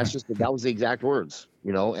 And that was the exact words,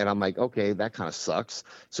 and I'm like, okay, that kind of sucks.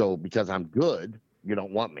 So because I'm good, you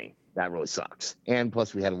don't want me. That really sucks. And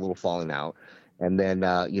plus we had a little falling out. And then,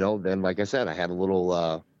 then like I said, I had a little,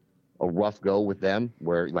 a rough go with them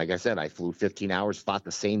where, like I said, I flew 15 hours, fought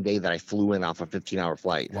the same day that I flew in off a 15-hour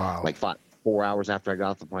flight. Wow. Like fought 4 hours after I got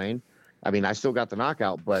off the plane. I mean, I still got the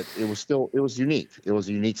knockout, but it was unique. It was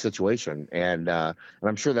a unique situation. And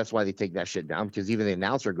I'm sure that's why they take that shit down, because even the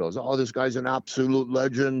announcer goes, oh, this guy's an absolute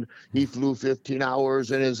legend. He flew 15 hours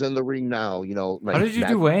and is in the ring now. How did you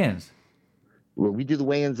do weigh-ins? Well, we do the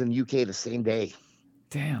weigh-ins in the UK the same day.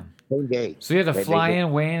 Damn. Same day. So you had to fly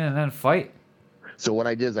in, weigh in, and then fight? So what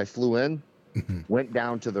I did is I flew in, went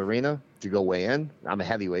down to the arena to go weigh in. I'm a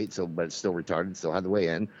heavyweight, but it's still retarded. Still had to weigh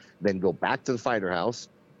in. Then go back to the fighter house.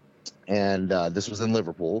 And this was in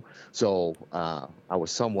Liverpool. So I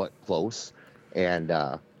was somewhat close. And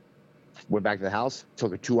went back to the house,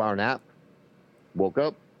 took a 2-hour nap, woke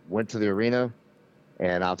up, went to the arena.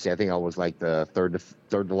 And obviously, I think I was like the third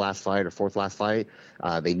to last fight or fourth last fight.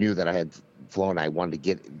 They knew that I had flown. I wanted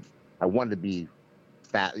to be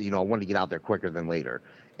fat. I wanted to get out there quicker than later.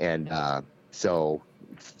 And so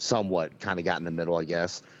somewhat kind of got in the middle, I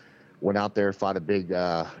guess. Went out there, fought a big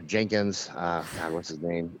Jenkins. God, what's his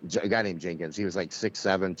name? A guy named Jenkins. He was like 6'7",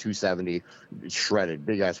 270, shredded,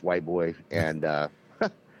 big ass white boy, and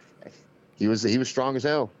he was strong as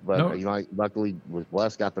hell. But I luckily was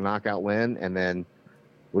blessed, got the knockout win, and then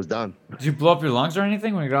was done. Did you blow up your lungs or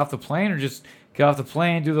anything when you got off the plane, or just get off the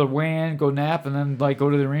plane, do the weigh-in, go nap, and then like go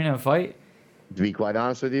to the arena and fight? To be quite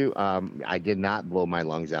honest with you, I did not blow my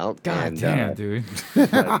lungs out. God damn, dude.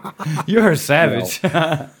 But, You're a savage.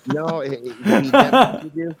 no, to be honest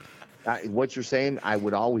with you, what you're saying, I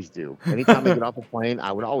would always do. Anytime I get off a plane,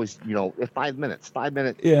 I would always, if 5 minutes,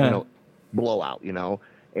 Yeah. blowout,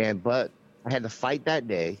 but I had to fight that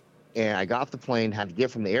day, and I got off the plane, had to get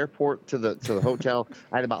from the airport to the hotel.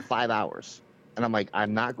 I had about 5 hours, and I'm like,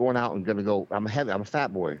 I'm not going out and gonna go. I'm a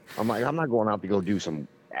fat boy. I'm like, I'm not going out to go do some,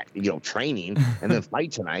 training and then fight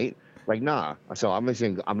tonight. Like, nah. So I'm just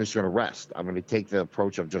gonna rest. I'm gonna take the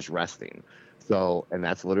approach of just resting. So, and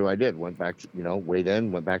that's literally what I did. Went back, weighed in,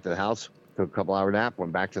 went back to the house, took a couple hour nap,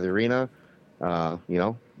 went back to the arena.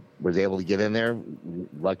 Was able to get in there,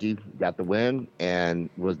 lucky, got the win,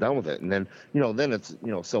 and was done with it. And then, then it's,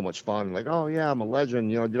 so much fun. Like, oh yeah, I'm a legend,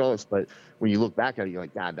 did all this. But when you look back at it, you're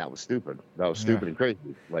like, God, that was stupid. That was stupid and crazy.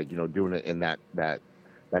 Like, doing it in that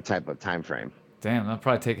type of time frame. Damn, that'll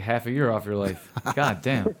probably take half a year off your life. God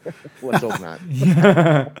damn. Let's hope not.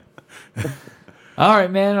 All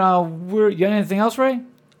right, man. You got anything else, Ray?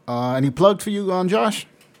 Any plug for you, Josh?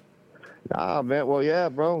 Ah, man. Well, yeah,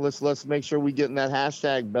 bro. Let's make sure we get in that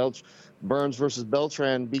hashtag Burns versus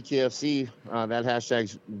Beltran BKFC. That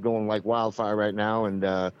hashtag's going like wildfire right now, and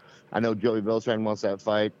I know Joey Beltran wants that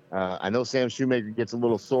fight. I know Sam Shoemaker gets a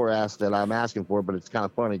little sore ass that I'm asking for, but it's kind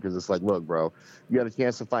of funny because it's like, look, bro, you had a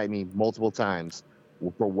chance to fight me multiple times.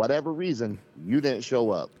 For whatever reason, you didn't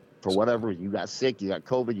show up. For whatever, you got sick, you got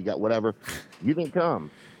COVID, you got whatever, you didn't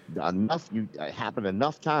come. It happened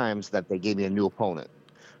enough times that they gave me a new opponent.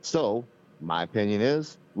 So my opinion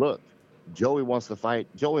is, look, Joey wants to fight.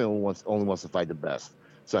 Joey only wants to fight the best.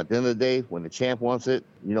 So at the end of the day, when the champ wants it,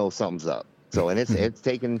 something's up. So, and it's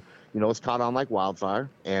taken, it's caught on like wildfire,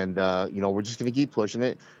 and we're just gonna keep pushing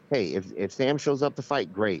it. Hey, if Sam shows up to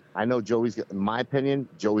fight, great. I know in my opinion,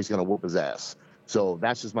 Joey's gonna whoop his ass. So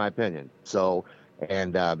that's just my opinion. So,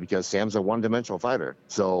 and because Sam's a one-dimensional fighter,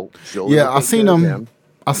 so Joey. Yeah, I seen him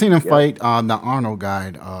fight the Arnold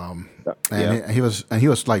guy, and he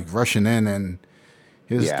was like rushing in, and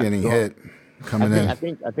he was getting hit. I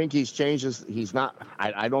think he's changed he's not,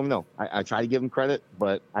 I don't know. I try to give him credit,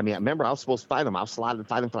 but I remember I was supposed to fight him. I was slotted to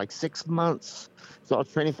fight him for like 6 months. So I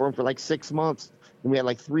was training for him for like 6 months. And we had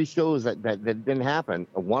like 3 shows that didn't happen.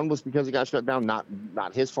 One was because he got shut down, not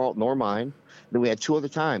his fault nor mine. Then we had 2 other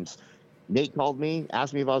times. Nate called me,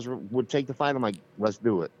 asked me if I would take the fight. I'm like, let's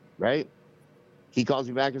do it. Right? He calls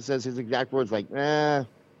me back and says his exact words like,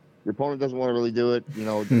 your opponent doesn't want to really do it. He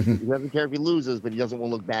doesn't care if he loses, but he doesn't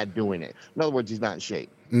want to look bad doing it. In other words, he's not in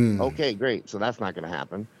shape. Okay, great. So that's not going to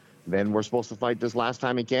happen. Then we're supposed to fight this last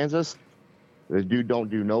time in Kansas. The dude don't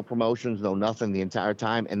do no promotions, no nothing the entire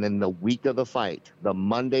time. And then the week of the fight, the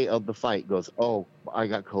Monday of the fight, goes, oh, I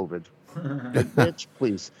got COVID. Like, bitch,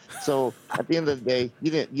 please. So at the end of the day,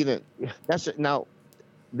 you didn't. That's it. Now,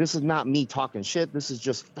 this is not me talking shit. This is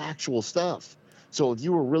just factual stuff. So if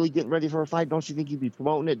you were really getting ready for a fight, don't you think you'd be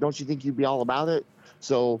promoting it? Don't you think you'd be all about it?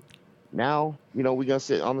 So now, we're gonna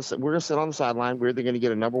sit on the sideline. We're either gonna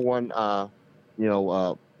get a number one,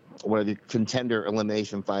 contender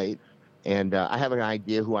elimination fight, and I have an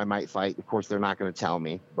idea who I might fight. Of course, they're not gonna tell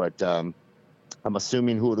me, but I'm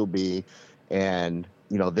assuming who it'll be, and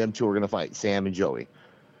them two are gonna fight, Sam and Joey.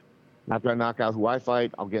 After I knock out who I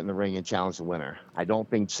fight, I'll get in the ring and challenge the winner. I don't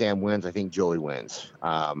think Sam wins. I think Joey wins.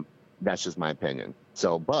 That's just my opinion.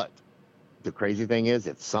 So, but the crazy thing is,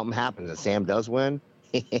 if something happens and Sam does win,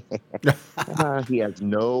 he has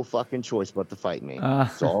no fucking choice but to fight me.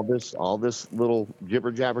 So all this little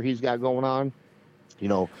jibber jabber he's got going on,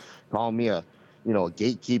 calling me a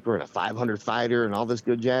gatekeeper and a 500 fighter and all this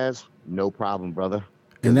good jazz, no problem, brother.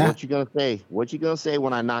 And what you gonna say? What you gonna say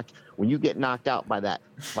when you get knocked out by that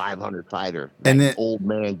 500 fighter, that old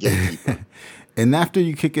man gatekeeper? And after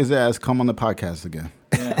you kick his ass, come on the podcast again.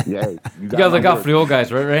 Yeah, you gotta look out for the old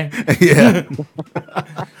guys, right, Ray? Yeah.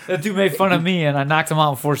 That dude made fun of me, and I knocked him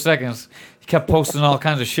out in 4 seconds. He kept posting all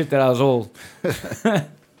kinds of shit that I was old.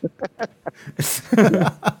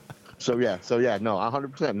 So yeah, no,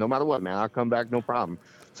 100%. No matter what, man, I'll come back, no problem.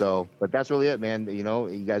 So, but that's really it, man.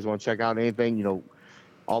 You guys want to check out anything?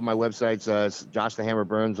 All my websites, it's Josh the Hammer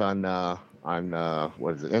Burns on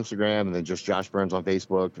what is it, Instagram, and then just Josh Burns on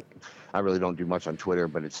Facebook. I really don't do much on Twitter,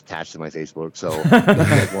 but it's attached to my Facebook. So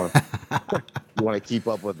if you want to keep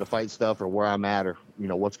up with the fight stuff or where I'm at or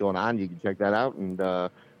what's going on, you can check that out. And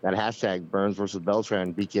that hashtag Burns versus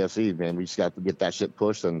Beltran BKFC, man, we just got to get that shit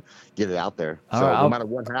pushed and get it out there. So no matter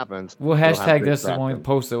what happens, we'll hashtag this when we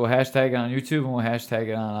post it. We'll hashtag it on YouTube and we'll hashtag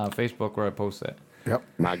it on Facebook where I post it. Yep.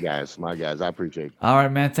 My guys. I appreciate it. All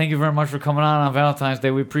right, man. Thank you very much for coming on Valentine's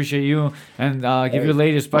Day. We appreciate you, and give your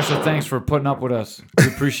lady a special thanks for putting up with us. We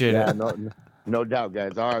appreciate it. No doubt,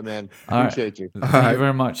 guys. All right, man. All Appreciate you. Thank you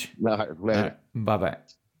very much. All right, later. Bye-bye.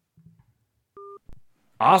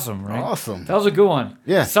 Awesome, right? Awesome. That was a good one.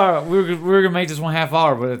 Yeah. Sorry, we were gonna make this one half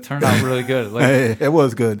hour, but it turned out really good. Like, Hey, it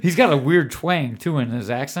was good. he's got a weird twang too in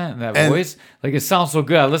his accent and that voice. Like it sounds so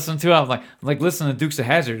good. I listen to it. I'm like listening to Dukes of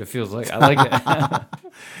Hazzard. It feels like I like it.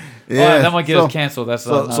 Yeah, that might get us canceled. That's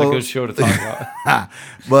not a good show to talk about.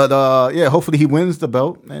 But yeah, hopefully he wins the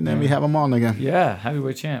belt, and then we have him on again. Yeah,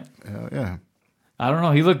 heavyweight champ. Yeah. I don't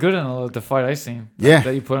know. He looked good in the fight I seen. Yeah.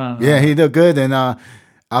 That you put on. Yeah, he did good, and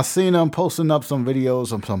I seen him posting up some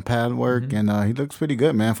videos of some pad work, and he looks pretty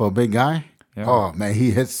good, man, for a big guy. Yeah. Oh man,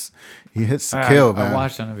 he hits the kill, man. I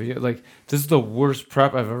watched on a video. Like this is the worst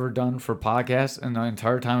prep I've ever done for podcasts, and the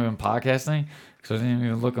entire time I've been podcasting, because I didn't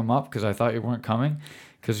even look him up because I thought you weren't coming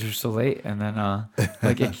because you're so late. And then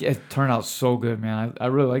like it turned out so good, man. I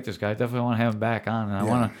really like this guy. I definitely want to have him back on, and I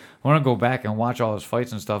want to go back and watch all his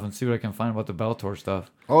fights and stuff and see what I can find about the Bellator stuff.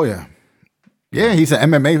 Oh yeah. Yeah, he's an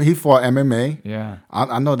MMA. He fought MMA. Yeah,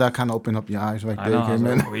 I know that kind of opened up your eyes right there. I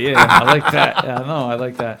like that. Yeah, I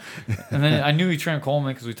like that. And then I knew he trained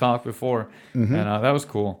Coleman because we talked before, and that was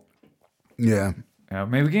cool. Yeah. Yeah,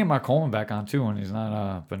 maybe we get Mark Coleman back on too when he's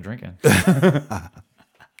not been drinking.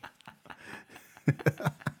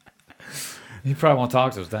 He probably won't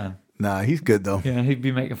talk to us then. Nah, he's good though. Yeah, he'd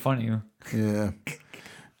be making fun of you. Yeah.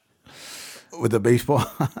 With the baseball.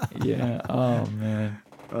 Yeah. Oh man.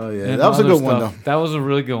 Oh yeah, that was a good one though. That was a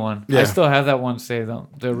really good one. Yeah. I still have that one saved on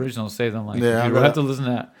the original saved on my computer. I'll have to listen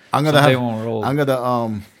to that. I'm gonna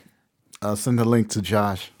send the link to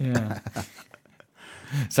Josh. Yeah.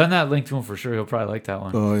 Send that link to him for sure. He'll probably like that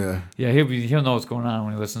one. Oh yeah. Yeah, he'll know what's going on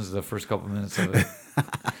when he listens to the first couple minutes of it.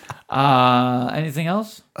 Anything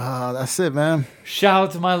else? That's it, man. Shout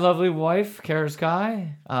out to my lovely wife, Kara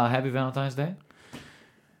Sky. Happy Valentine's Day.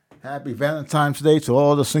 Happy Valentine's Day to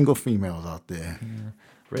all the single females out there. Yeah.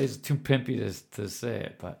 Ray's too pimpy to say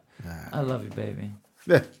it, but I love you, baby.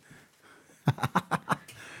 Yeah.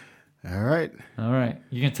 All right.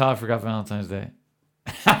 You can tell I forgot Valentine's Day.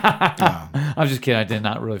 I'm just kidding. I did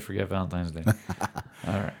not really forget Valentine's Day.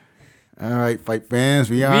 All right, fight fans.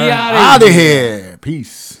 We are out of here.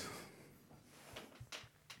 Peace.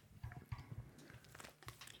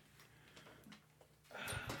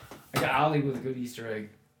 I got Ali with a good Easter egg.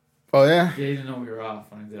 Oh yeah. Yeah, he didn't know we were off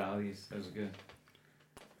when I did Ali's. That was good.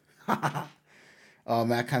 Oh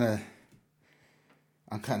man,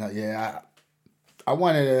 I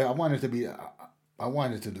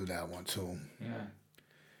wanted to do that one too. Yeah.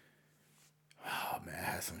 Oh man,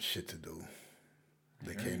 I had some shit to do.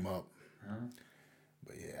 They came up. Huh?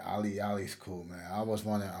 But yeah, Ali's cool, man.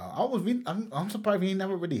 I'm surprised he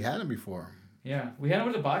never really had him before. Yeah, we had him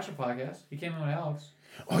with the Boxer podcast. He came in with Alex.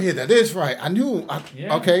 Oh yeah, that is right. I knew.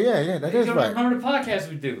 Yeah. Okay, yeah, that is right. Remember the podcast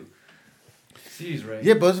we do? Jeez, Ray.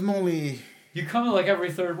 Yeah, but it's only. You come in like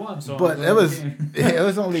every third one, so. But it was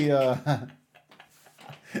only.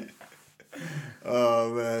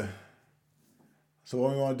 Oh man. So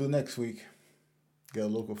what we want to do next week? Get a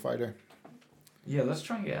local fighter. Yeah, let's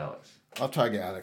try and get Alex. I'll try to get Alex.